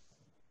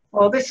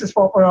 Well, this is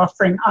what we're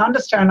offering. I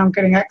understand I'm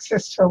getting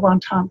access to a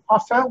one-time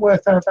offer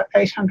worth over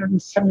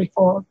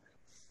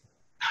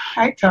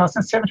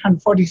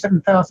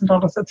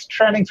 $8,747,000. It's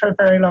trading for a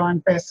very low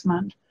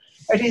investment.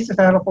 It is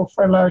available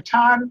for a low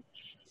time.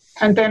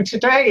 And then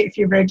today, if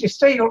you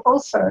register, you'll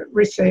also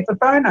receive a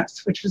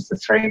bonus, which is the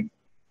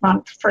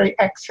 3-month free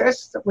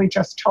access that we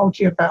just told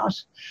you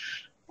about.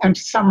 And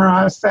to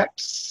summarise,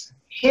 that's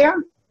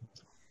here.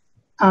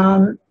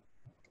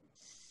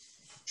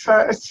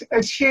 So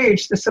it's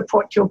huge, the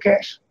support you'll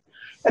get.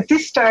 At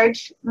this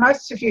stage,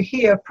 most of you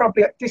here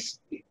probably at this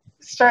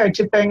stage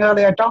of being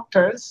early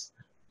adopters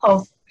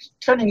of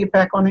turning your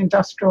back on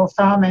industrial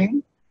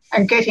farming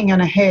and getting in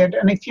ahead.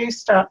 And if you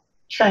start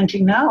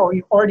changing now, or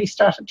you've already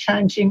started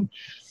changing,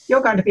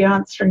 you're going to be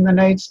answering the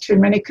needs to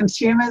many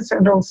consumers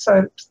and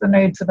also to the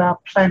needs of our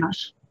planet.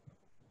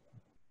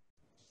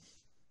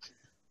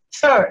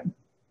 So,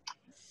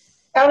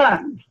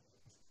 Ellen,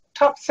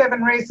 top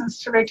 7 reasons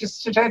to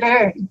register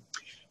today.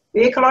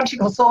 The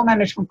Ecological Soil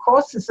Management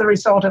course is the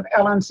result of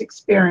Ellen's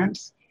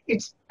experience.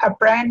 It's a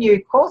brand new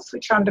course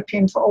which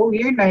underpins all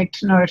you need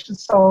to know to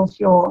solve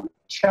your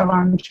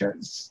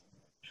challenges.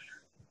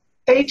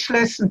 Each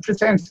lesson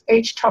presents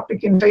each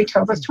topic in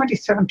detail. There's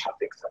 27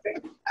 topics, I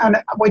think.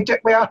 And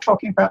we are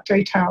talking about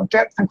detail,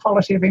 depth and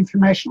quality of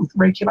information with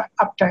regular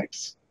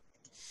updates.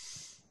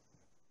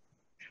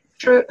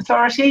 Through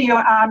authority, you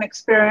are an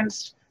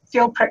experienced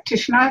field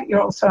practitioner.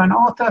 You're also an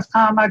author,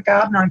 farmer,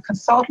 gardener and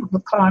consultant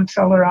with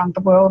clientele around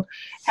the world,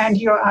 and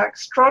you are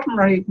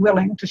extraordinarily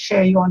willing to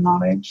share your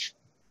knowledge.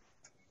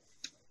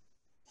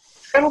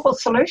 Scalable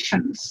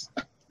solutions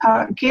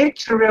geared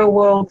to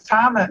real-world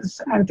farmers,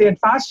 and the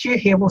advice you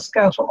hear will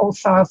scale to all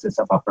sizes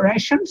of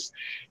operations.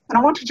 And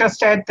I want to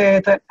just add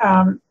there that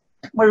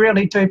we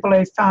really do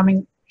believe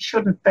farming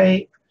shouldn't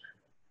be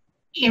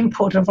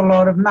input of a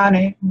lot of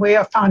money. We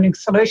are finding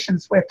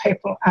solutions where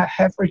people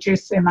have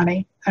reduced their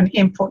money and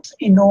inputs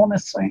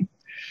enormously.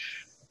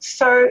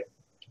 So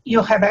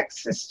you'll have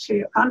access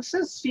to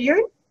answers for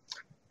you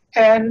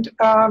and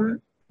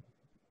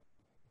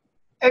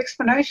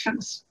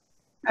explanations,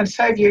 and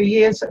save you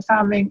years of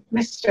farming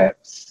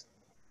missteps.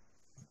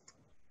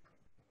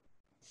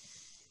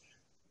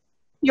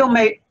 You'll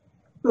meet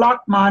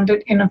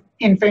like-minded,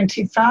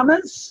 inventive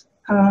farmers.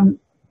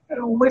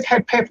 We've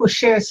had people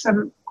share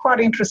some quite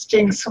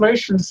interesting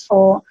solutions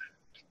for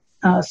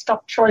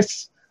stock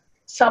choice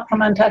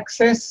supplement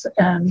access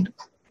and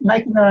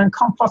making their own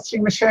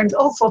composting machines,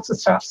 all sorts of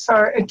stuff.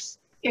 So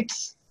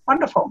it's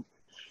wonderful.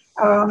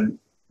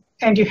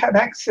 And you have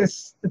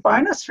access, the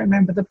bonus,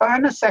 remember the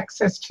bonus,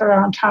 access to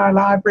our entire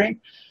library.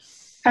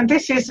 And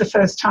this is the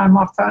first time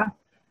offer,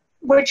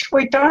 which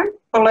we don't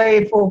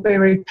believe will be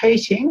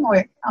repeating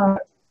for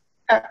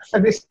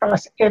this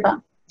price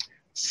ever.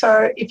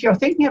 So if you're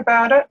thinking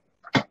about it,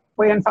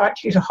 we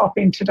invite you to hop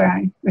in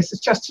today. This is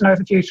just an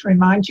overview to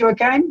remind you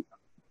again.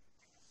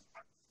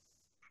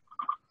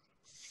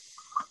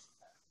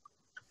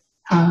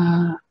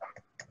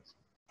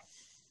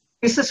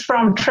 This is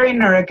from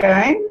Trina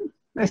again.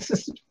 This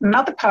is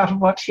another part of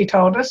what she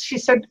told us. She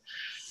said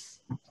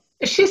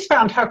she's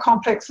found how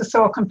complex the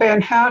soil can be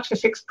and how to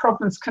fix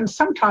problems can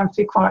sometimes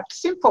be quite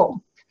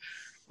simple.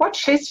 What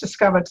she's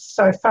discovered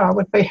so far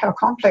would be how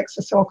complex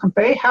the soil can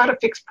be, how to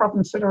fix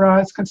problems that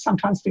arise can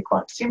sometimes be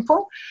quite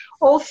simple.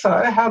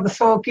 Also, how the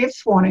soil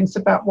gives warnings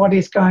about what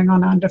is going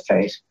on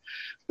underfeet.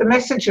 the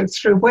messages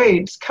through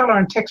weeds, colour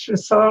and texture of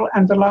soil,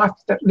 and the life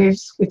that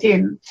lives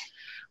within.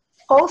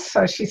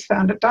 Also, she's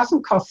found it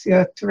doesn't cost the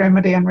earth to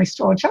remedy and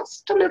restore,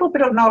 just a little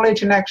bit of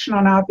knowledge and action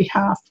on our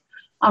behalf.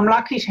 I'm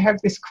lucky to have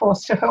this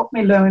course to help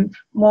me learn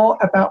more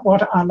about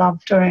what I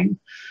love doing.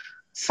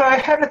 So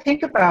have a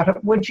think about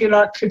it. Would you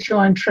like to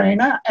join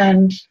Trina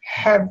and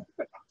have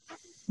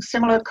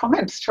similar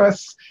comments to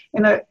us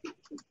in the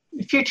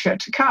future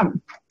to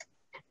come?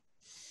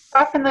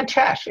 Up in the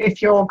chat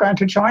if you're going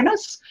to join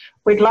us.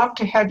 We'd love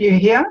to have you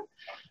here.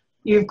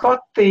 You've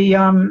got the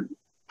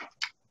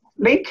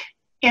link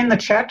in the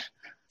chat,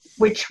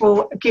 which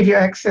will give you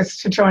access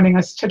to joining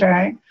us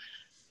today.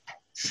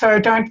 So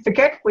don't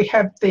forget, we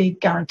have the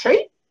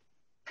guarantee.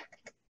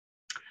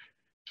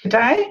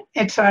 Today,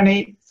 it's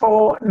only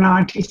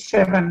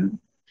 $4.97.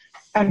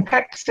 And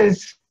Pat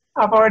says,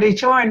 I've already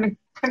joined.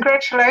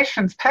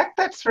 Congratulations, Pat.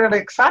 That's really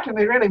exciting.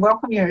 We really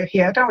welcome you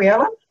here, don't we,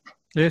 Ellen?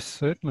 Yes,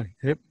 certainly.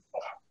 Yep.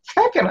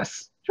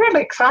 Fabulous.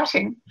 Really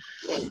exciting.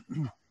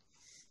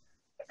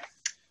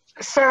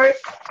 So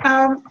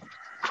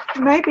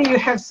maybe you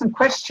have some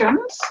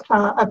questions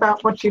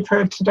about what you've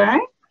heard today.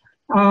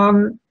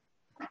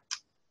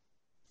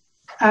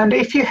 And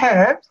if you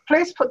have,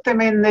 please put them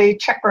in the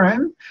chat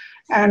room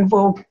and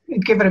we'll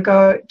give it a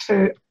go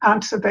to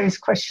answer these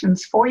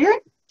questions for you.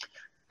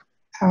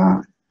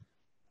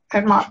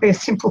 It might be a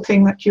simple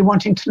thing that you're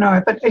wanting to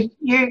know, but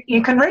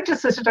you can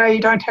register today.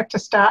 You don't have to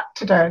start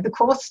today. The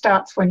course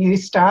starts when you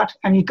start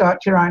and you go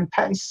at your own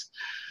pace.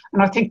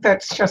 And I think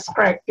that's just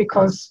great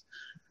because,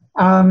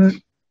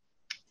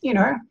 you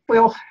know,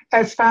 we'll,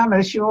 as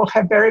farmers, you all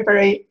have very,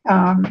 very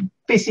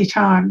busy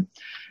time.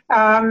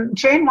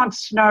 Jean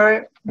wants to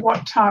know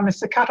what time is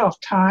the cut-off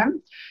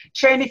time.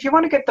 Jean, if you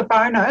want to get the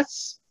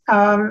bonus,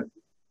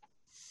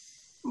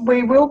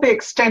 we will be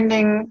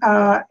extending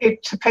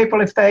it to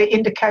people if they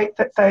indicate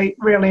that they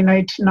really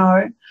need to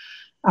know,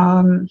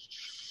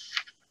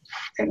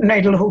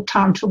 need a little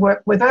time to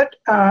work with it.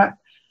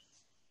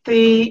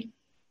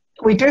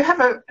 We do have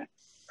a,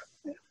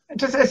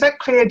 is that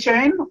clear,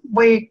 Jean?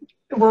 We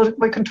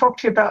can talk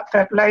to you about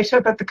that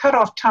later, but the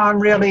cut-off time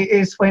really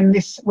is when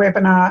this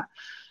webinar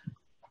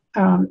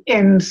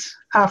ends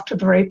after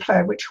the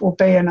replay, which will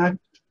be in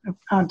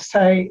I'd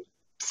say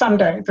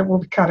Sunday that we'll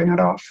be cutting it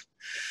off.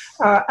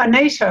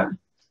 Anita,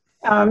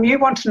 you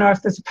want to know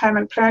if there's a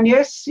payment plan.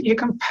 Yes, you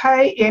can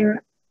pay in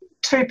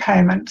 2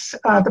 payments.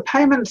 The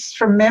payments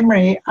from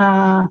memory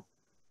are,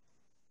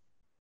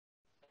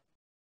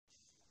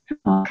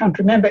 I can't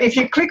remember. If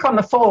you click on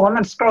the form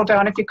and scroll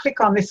down, if you click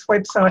on this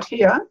website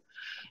here,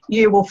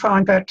 you will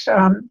find that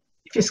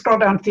if you scroll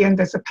down to the end,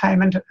 there's a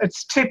payment.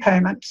 It's 2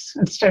 payments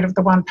instead of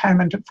the 1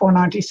 payment at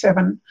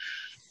 $4.97.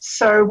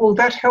 So will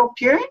that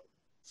help you?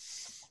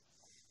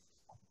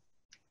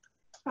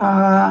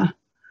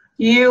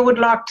 You would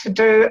like to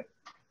do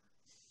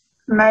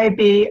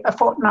maybe a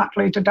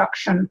fortnightly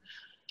deduction.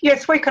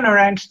 Yes, we can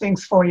arrange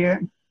things for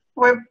you.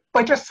 We're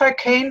just so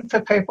keen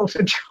for people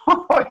to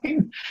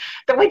join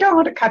that we don't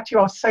want to cut you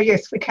off. So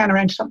yes, we can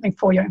arrange something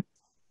for you.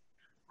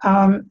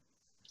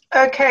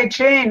 Okay,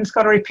 Jean's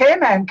got a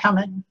repairman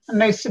coming and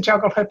needs to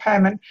juggle her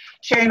payment.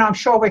 Jean, I'm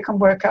sure we can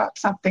work out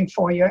something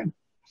for you.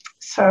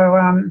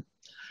 So,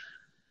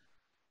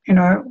 you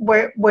know,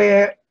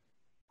 we're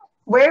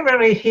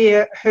really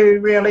here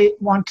who really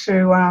want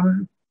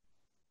to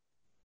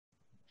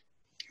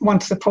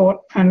want support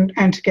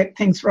and to get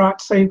things right.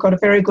 So you've got a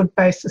very good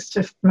basis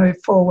to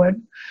move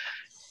forward.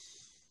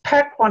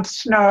 Pat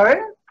wants to know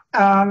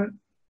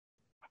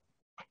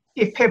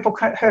if people,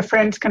 her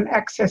friends can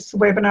access the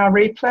webinar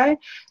replay.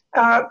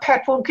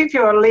 Pat, we'll give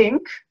you a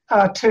link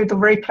to the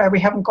replay. We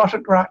haven't got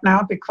it right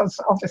now because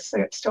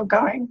obviously it's still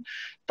going,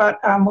 but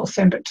we'll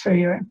send it to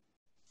you.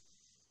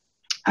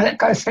 And it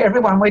goes for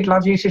everyone. We'd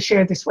love you to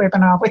share this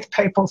webinar with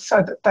people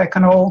so that they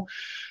can all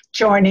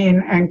join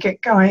in and get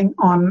going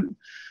on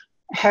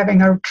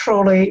having a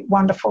truly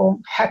wonderful,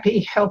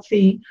 happy,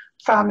 healthy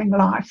farming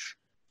life.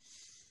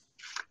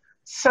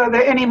 So are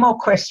there any more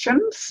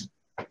questions?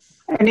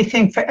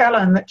 Anything for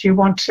Ellen that you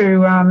want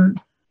to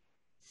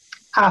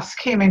ask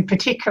him in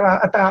particular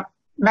about?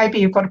 Maybe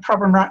you've got a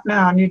problem right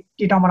now and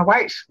you don't want to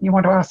wait. You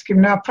want to ask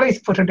him now. Please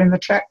put it in the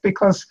chat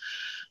because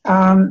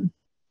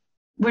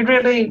we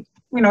really,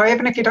 you know,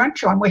 even if you don't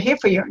join, we're here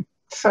for you.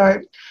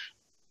 So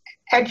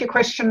add your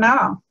question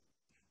now.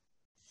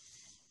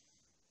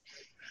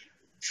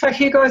 So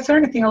Hugo, is there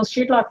anything else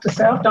you'd like to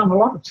say? I've done a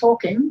lot of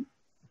talking.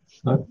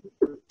 No,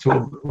 it's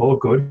all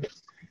good.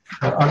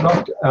 I'd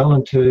like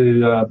Ellen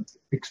to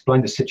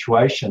explain the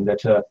situation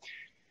that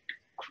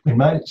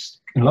in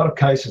a lot of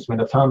cases when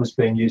a farmer's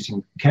been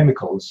using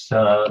chemicals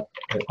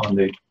on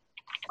the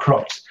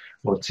crops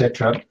or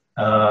etc.,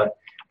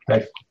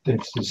 there's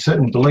a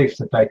certain belief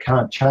that they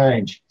can't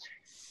change.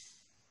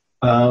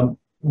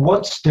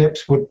 What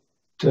steps would,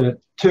 2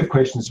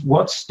 questions,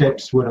 what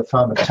steps would a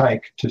farmer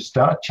take to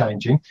start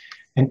changing,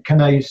 and can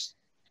they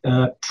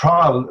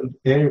trial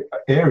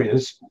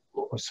areas,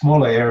 or a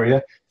smaller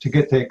area, to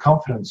get their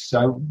confidence?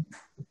 So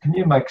can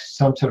you make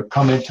some sort of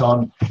comment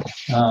on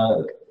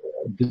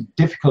the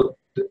difficult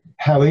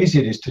how easy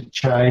it is to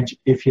change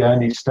if you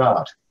only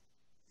start.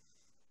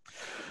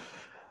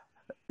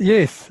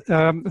 Yes,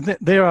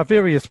 there are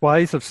various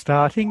ways of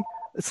starting.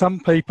 Some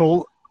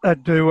people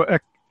do a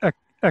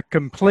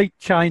complete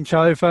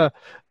changeover,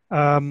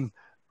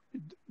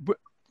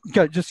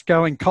 just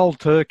going cold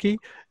turkey,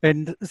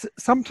 and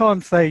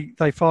sometimes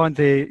they find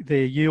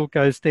their yield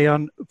goes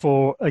down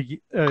for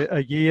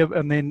a year,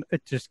 and then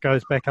it just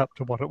goes back up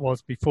to what it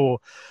was before.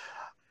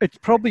 It's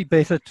probably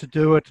better to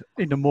do it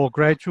in a more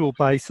gradual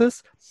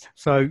basis.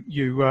 So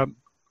you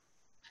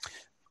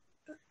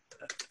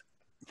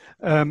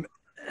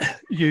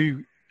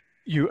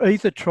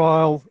either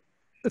trial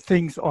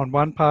things on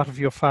one part of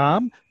your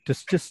farm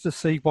just to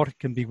see what it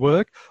can be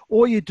worked,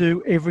 or you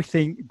do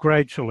everything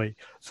gradually.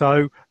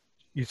 So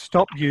you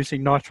stop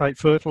using nitrate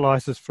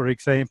fertilizers, for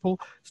example,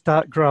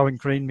 start growing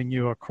green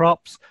manure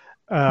crops,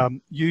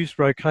 use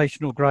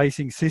rotational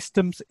grazing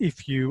systems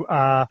if you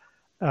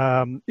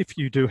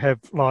do have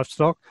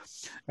livestock,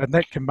 and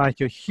that can make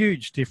a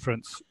huge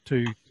difference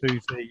to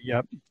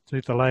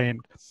the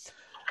land.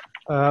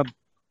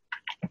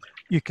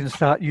 You can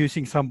start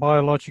using some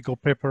biological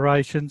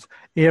preparations,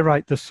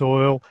 aerate the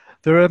soil.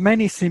 There are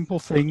many simple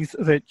things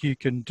that you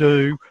can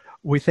do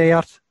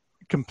without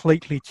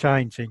completely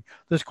changing.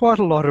 There's quite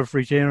a lot of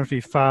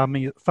regenerative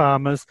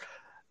farmers.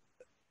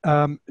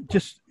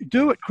 Just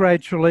do it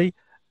gradually,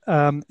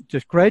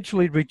 just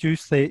gradually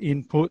reduce their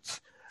inputs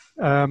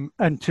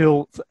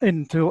until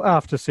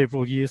after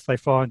several years they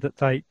find that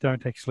they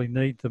don't actually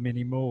need them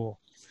anymore.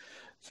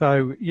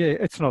 So yeah,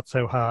 it's not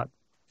so hard.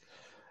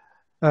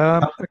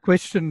 A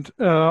question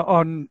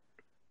on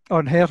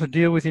how to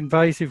deal with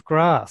invasive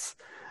grass.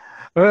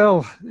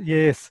 Well,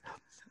 yes.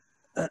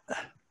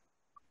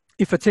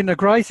 If it's in a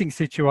grazing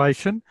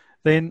situation,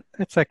 then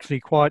it's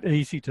actually quite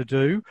easy to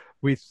do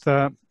with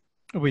a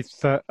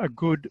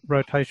good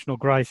rotational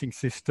grazing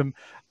system,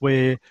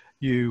 where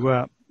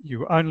you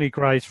only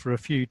graze for a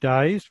few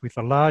days with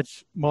a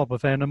large mob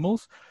of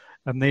animals,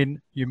 and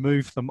then you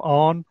move them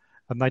on,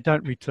 and they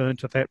don't return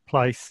to that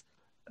place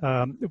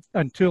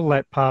until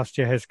that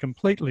pasture has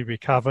completely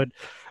recovered,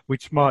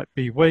 which might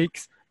be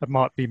weeks, it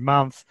might be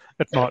months,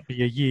 it might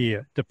be a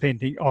year,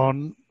 depending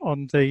on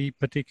the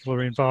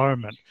particular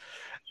environment.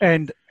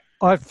 And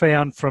I've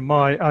found from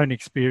my own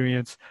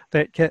experience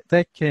that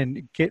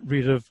can get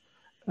rid of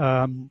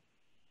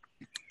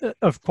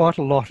quite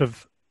a lot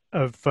of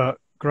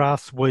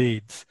grass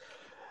weeds.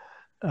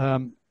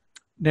 Now,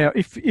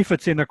 if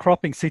it's in a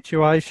cropping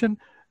situation,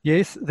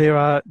 yes, there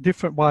are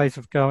different ways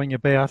of going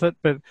about it,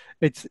 but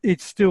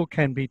it still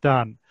can be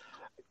done.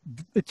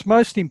 It's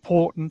most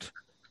important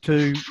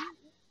to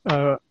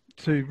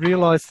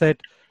realise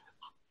that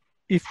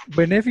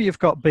whenever you've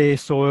got bare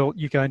soil,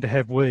 you're going to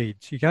have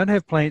weeds. You're going to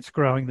have plants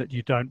growing that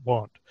you don't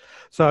want.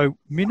 So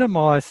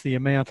minimise the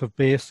amount of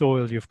bare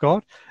soil you've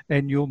got,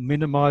 and you'll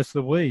minimise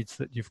the weeds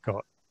that you've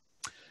got.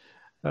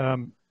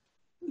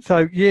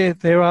 So yeah,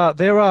 there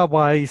are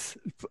ways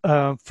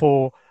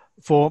for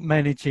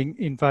managing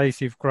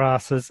invasive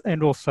grasses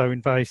and also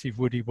invasive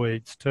woody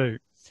weeds too.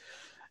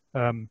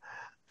 And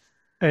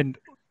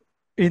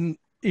we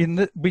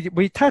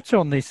touch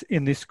on this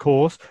in this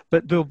course,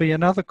 but there'll be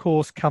another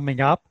course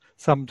coming up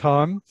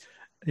sometime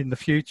in the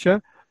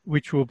future,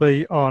 which will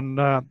be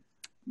on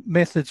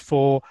methods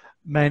for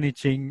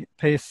managing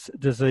pests,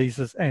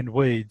 diseases and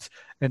weeds.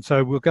 And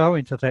so we'll go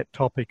into that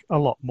topic a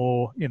lot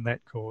more in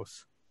that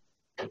course.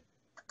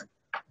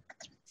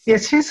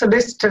 Yes, here's a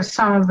list of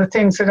some of the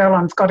things that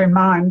Alan's got in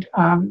mind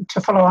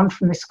to follow on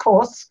from this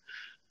course.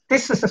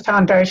 This is a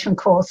foundation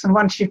course, and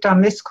once you've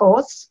done this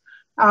course,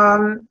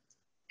 Alan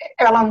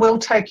will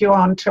take you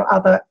on to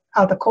other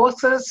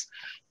courses,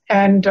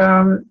 and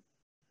to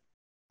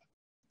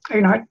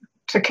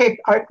keep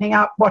opening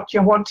up what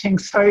you're wanting.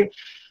 So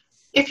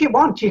if you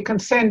want, you can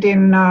send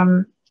in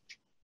a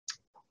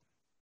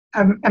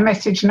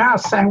message now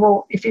saying,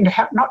 well, if you're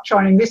not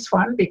joining this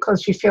one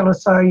because you feel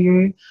as though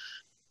you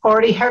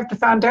already have the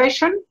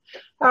foundation,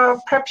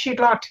 perhaps you'd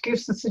like to give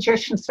some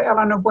suggestions to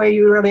Alan of where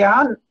you really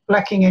are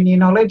lacking in your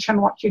knowledge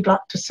and what you'd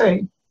like to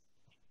see.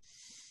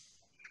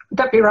 Would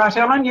that be right,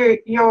 Alan?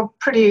 You're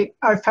pretty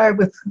au fait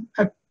with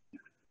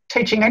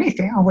teaching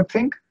anything, I would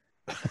think.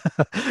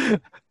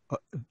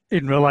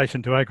 In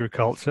relation to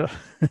agriculture.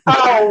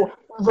 Oh,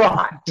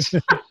 right.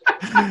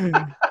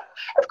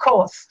 Of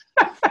course.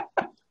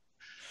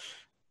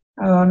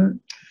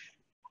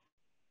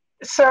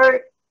 So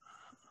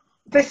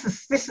this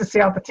is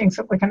the other things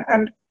that we can,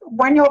 and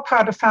when you're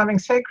part of Farming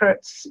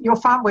Secrets, you'll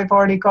find we've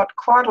already got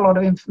quite a lot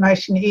of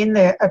information in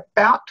there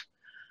about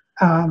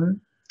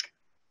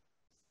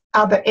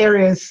other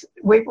areas.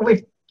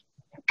 We've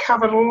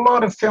covered a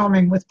lot of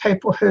filming with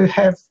people who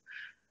have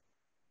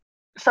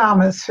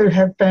farmers who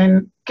have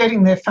been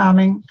getting their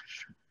farming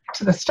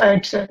to the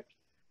stage that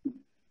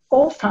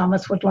all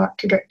farmers would like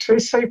to get to.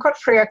 So you've got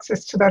free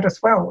access to that as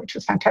well, which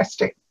is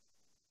fantastic.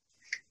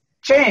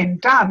 Jean,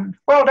 done.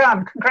 Well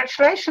done.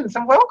 Congratulations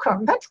and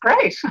welcome. That's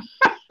great.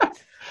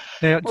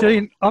 Now,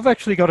 Jean, I've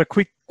actually got a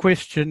quick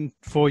question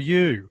for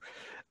you.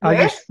 Are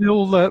you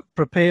still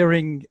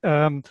preparing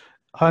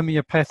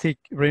homeopathic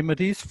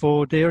remedies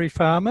for dairy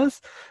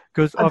farmers?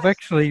 Because I've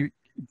actually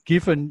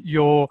given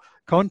your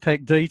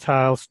contact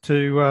details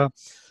to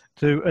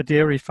a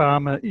dairy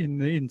farmer in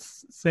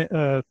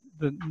the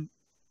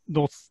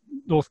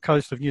north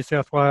coast of New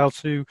South Wales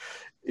who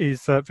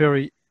is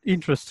very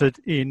interested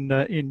in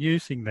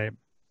using them.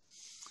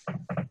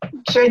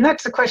 Jean,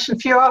 that's a question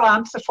for you. I'll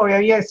answer for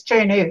you. Yes,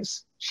 Jean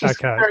is. She's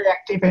very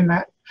active in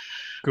that.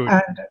 Good.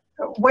 And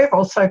we've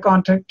also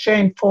gone to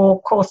Jean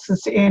for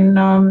courses in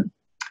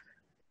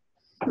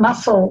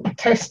muscle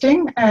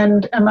testing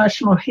and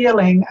emotional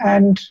healing,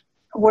 and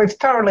we've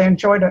thoroughly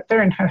enjoyed it.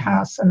 They're in her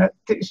house, and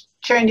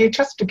Jean, you're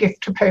just a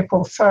gift to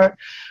people. So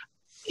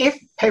if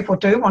people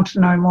do want to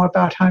know more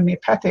about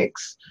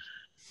homeopathics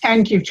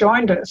and you've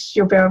joined us,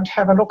 you'll be able to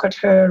have a look at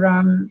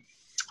her.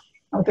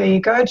 Oh, there you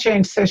go.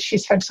 Jean says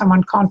she's had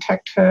someone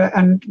contact her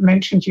and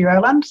mentioned you,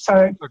 Alan.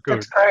 So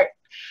that's great.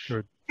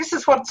 Good. This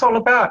is what it's all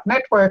about,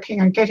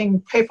 networking and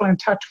getting people in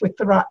touch with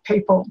the right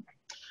people.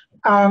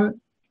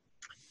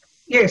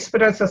 Yes,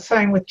 but as I was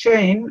saying with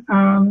Jean,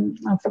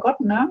 I've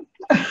forgotten now.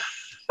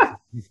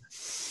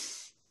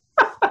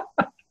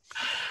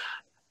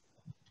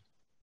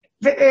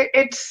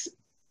 It's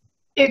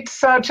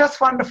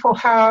just wonderful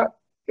how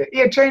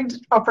Jean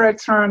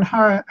operates her own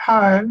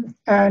home,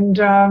 and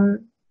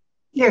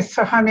yes,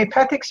 so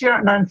homeopathics, you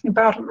don't know anything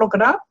about it, look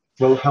it up.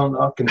 Well, Helen,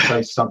 I can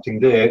say something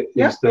there.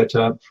 Is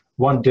that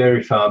one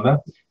dairy farmer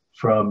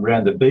from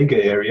around the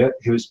Bega area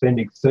who was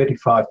spending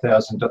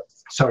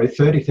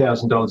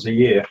 $30,000 a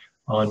year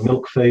on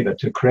milk fever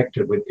to correct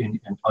it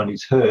on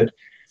his herd.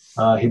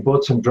 He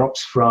bought some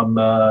drops from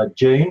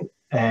Jean,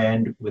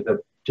 and with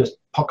just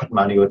pocket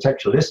money, or it's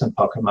actually less than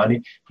pocket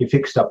money, he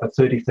fixed up a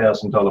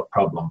 $30,000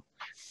 problem.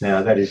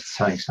 Now, that is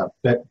saying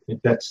something.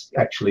 That's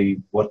actually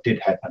what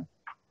did happen.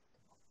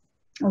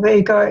 Well, there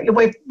you go.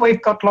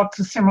 We've got lots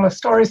of similar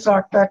stories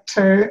like that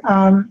too.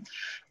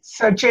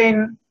 So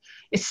Jean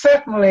is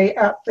certainly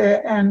out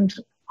there and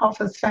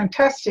offers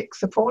fantastic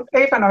support,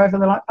 even over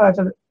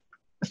the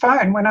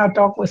phone when our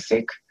dog was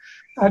sick.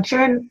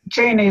 Jean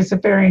is a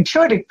very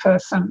intuitive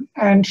person,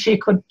 and she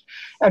could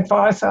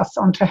advise us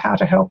on to how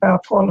to help our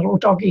poor little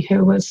doggy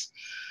who was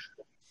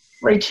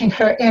reaching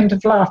her end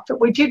of life. But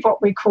we did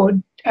what we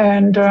could,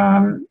 and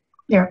so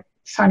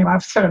anyway,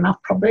 I've said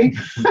enough probably.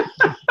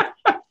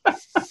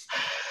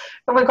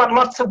 But we've got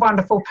lots of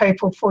wonderful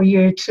people for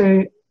you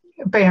to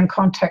be in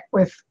contact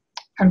with,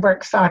 and we're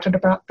excited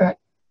about that.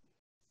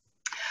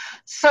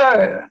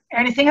 So,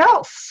 anything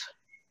else?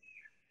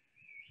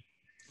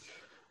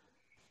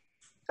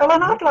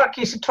 Ellen, I'd like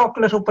you to talk a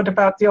little bit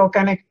about the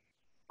Organic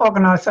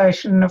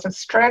Organisation of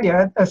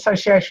Australia,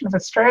 Association of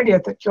Australia,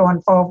 that you're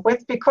involved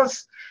with,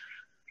 because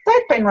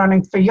they've been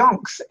running for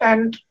yonks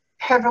and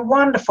have a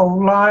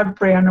wonderful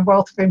library and a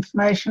wealth of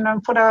information,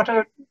 and put out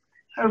a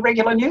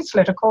regular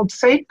newsletter called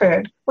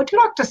Seedbed. Would you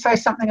like to say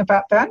something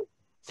about that?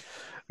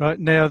 Right.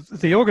 Now,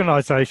 the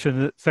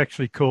organisation, it's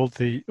actually called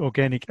the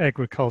Organic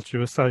Agriculture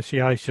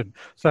Association.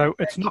 So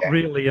it's not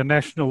really a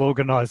national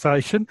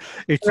organisation.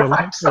 It's a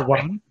local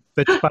one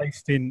that's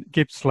based in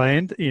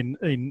Gippsland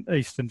in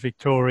eastern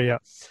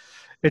Victoria.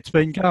 It's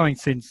been going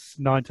since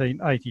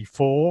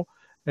 1984.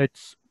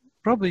 It's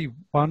probably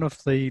one of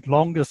the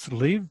longest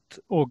lived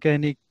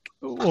organic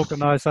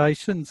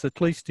organisations, at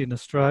least in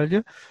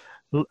Australia.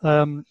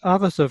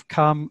 Others have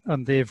come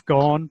and they've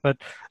gone, but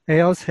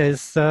ours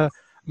has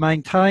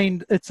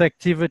maintained its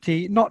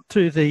activity, not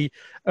to the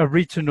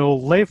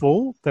original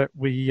level that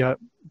we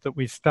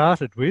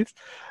started with,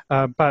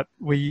 but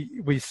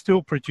we're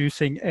still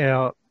producing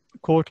our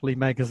quarterly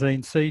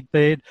magazine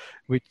Seedbed,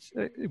 which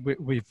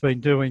we've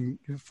been doing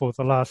for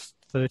the last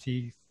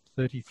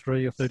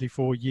 33 or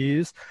 34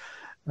 years.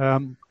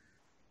 And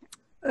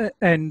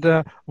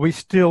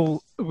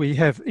we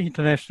have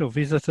international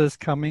visitors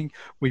coming.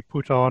 We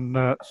put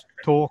on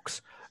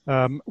talks.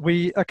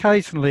 We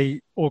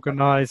occasionally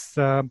organise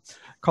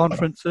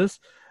conferences.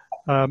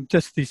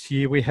 Just this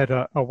year, we had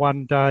a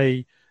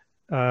one-day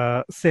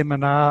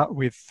seminar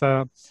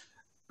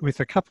with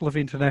a couple of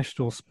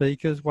international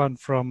speakers, one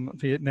from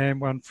Vietnam,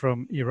 one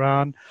from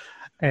Iran,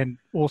 and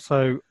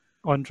also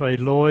Andre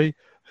Loy,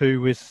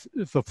 who is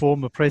the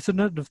former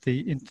president of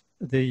the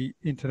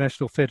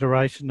International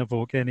Federation of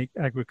Organic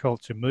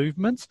Agriculture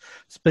Movements,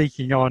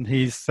 speaking on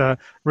his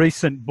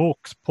recent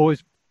book,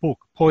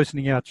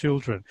 Poisoning Our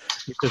Children,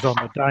 which is on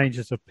the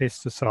dangers of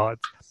pesticides.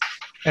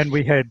 And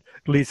we had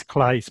Liz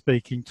Clay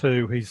speaking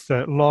too. He's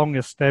a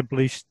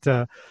long-established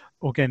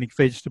organic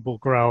vegetable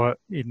grower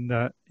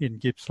in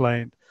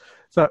Gippsland.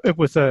 So it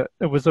was a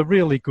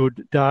really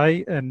good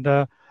day, and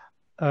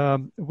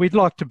we'd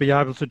like to be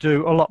able to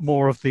do a lot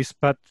more of this,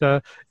 but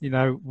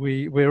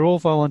we're all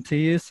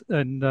volunteers,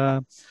 and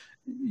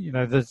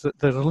there's a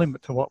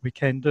limit to what we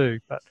can do.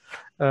 But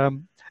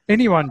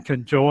anyone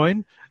can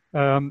join.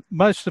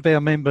 Most of our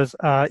members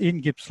are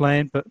in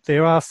Gippsland, but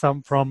there are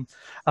some from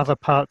other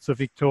parts of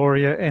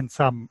Victoria and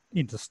some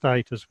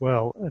interstate as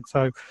well. And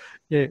so,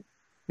 yeah,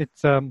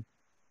 it's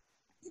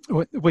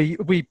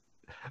we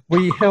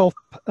we help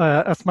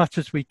as much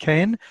as we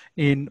can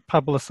in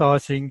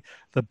publicising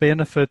the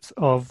benefits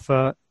of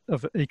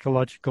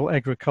ecological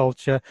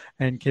agriculture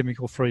and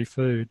chemical-free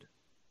food.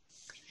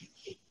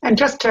 And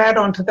just to add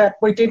on to that,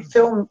 we did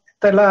film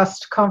the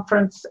last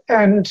conference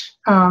and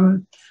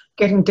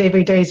getting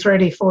DVDs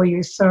ready for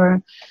you.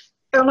 So,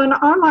 Ellen,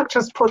 I might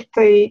just put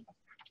the,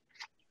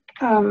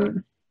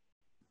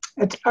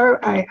 it's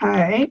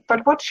OAA,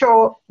 but what's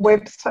your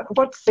website?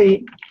 What's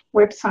the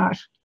website?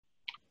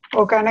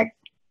 Organic?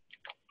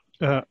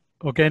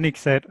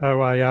 Organics at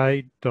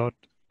oaa.org.au.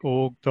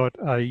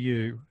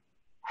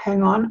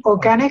 Hang on,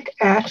 organic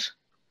at?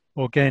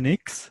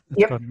 Organics, it's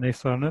yep. got an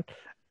S on it,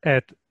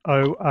 at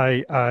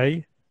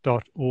oaa.org.au.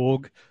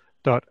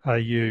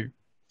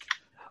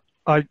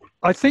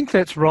 I think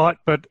that's right,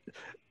 but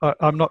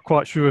I'm not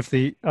quite sure if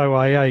the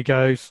OAA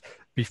goes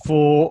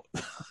before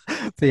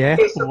the at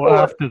or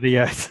after the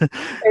at.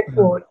 It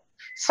would.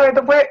 So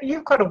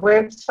you've got a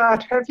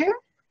website, have you?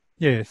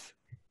 Yes.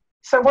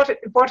 So what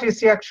is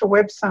the actual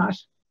website?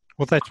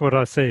 Well, that's what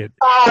I said.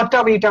 Oh,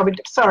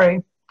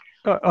 sorry.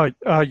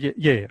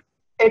 Yeah.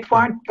 It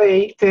won't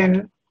be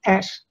then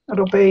at,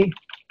 it'll be...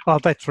 Oh,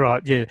 that's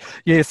right, yeah.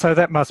 Yeah, so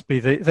that must be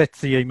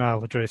that's the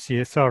email address,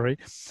 yeah, sorry.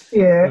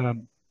 Yeah.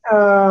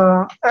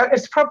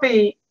 It's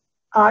probably,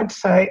 I'd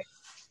say,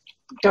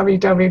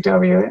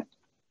 www.oaa.org.au.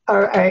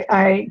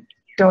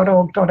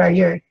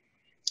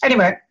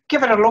 Anyway,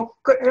 give it a look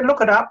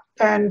it up,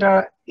 and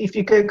if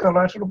you Google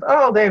it,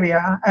 oh, there we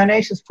are.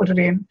 Anita's put it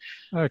in.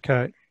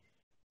 Okay.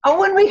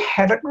 Oh, and we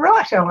had it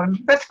right,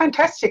 Ellen. That's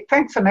fantastic.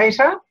 Thanks,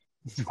 Anita.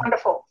 It's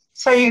wonderful.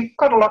 So you've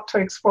got a lot to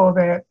explore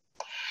there.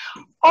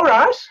 All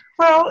right.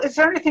 Well, is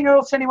there anything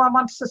else anyone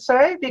wants to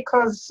say?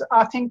 Because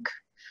I think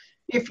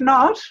if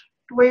not,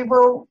 we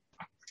will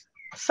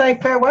say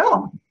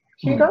farewell.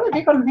 Hugo, have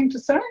you got anything to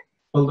say?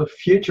 Well, the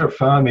future of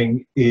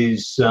farming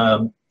is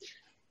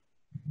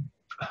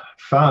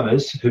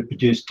farmers who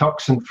produce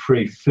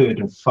toxin-free food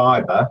and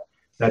fibre,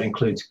 that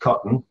includes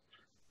cotton,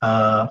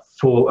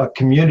 for a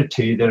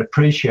community that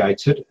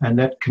appreciates it, and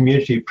that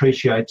community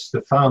appreciates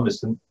the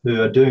farmers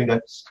who are doing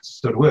that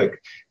sort of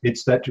work.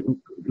 It's that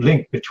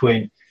link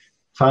between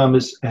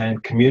farmers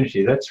and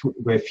community. That's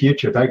where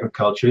future of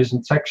agriculture is, and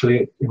it's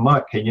actually, in my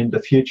opinion,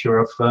 the future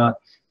of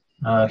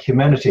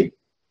humanity.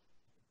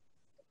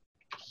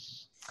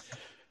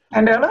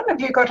 And Ellen,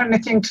 have you got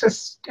anything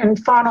in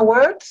final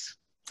words?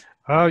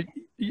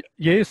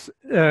 Yes,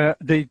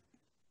 the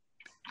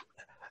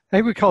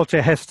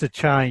agriculture has to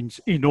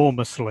change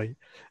enormously.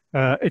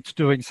 It's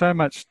doing so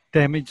much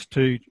damage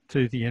to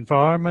the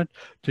environment,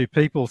 to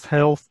people's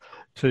health,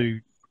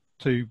 to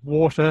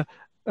water,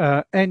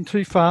 and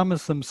to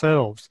farmers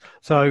themselves.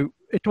 So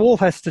it all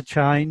has to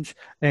change,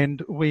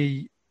 and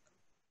we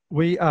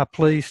are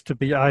pleased to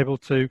be able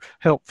to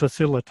help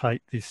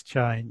facilitate this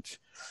change.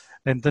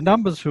 And the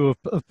numbers of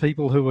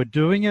people who are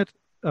doing it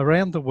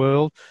around the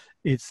world,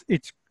 it's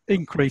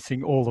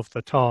increasing all of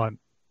the time.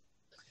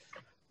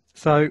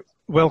 So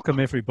welcome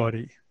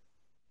everybody.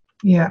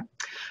 Yeah.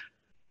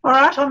 All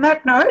right, on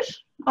that note,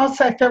 I'll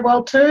say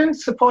farewell too,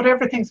 support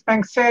everything's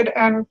being said,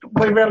 and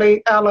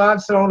our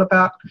lives are all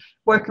about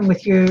working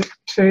with you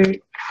to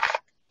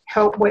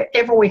help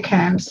wherever we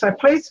can. So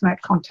please make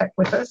contact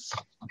with us,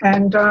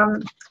 and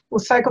we'll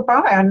say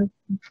goodbye. And,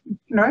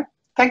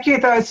 thank you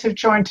those who've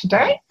joined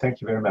today.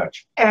 Thank you very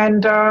much.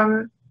 And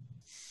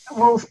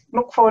we'll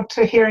look forward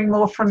to hearing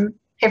more from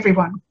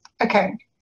everyone. Okay.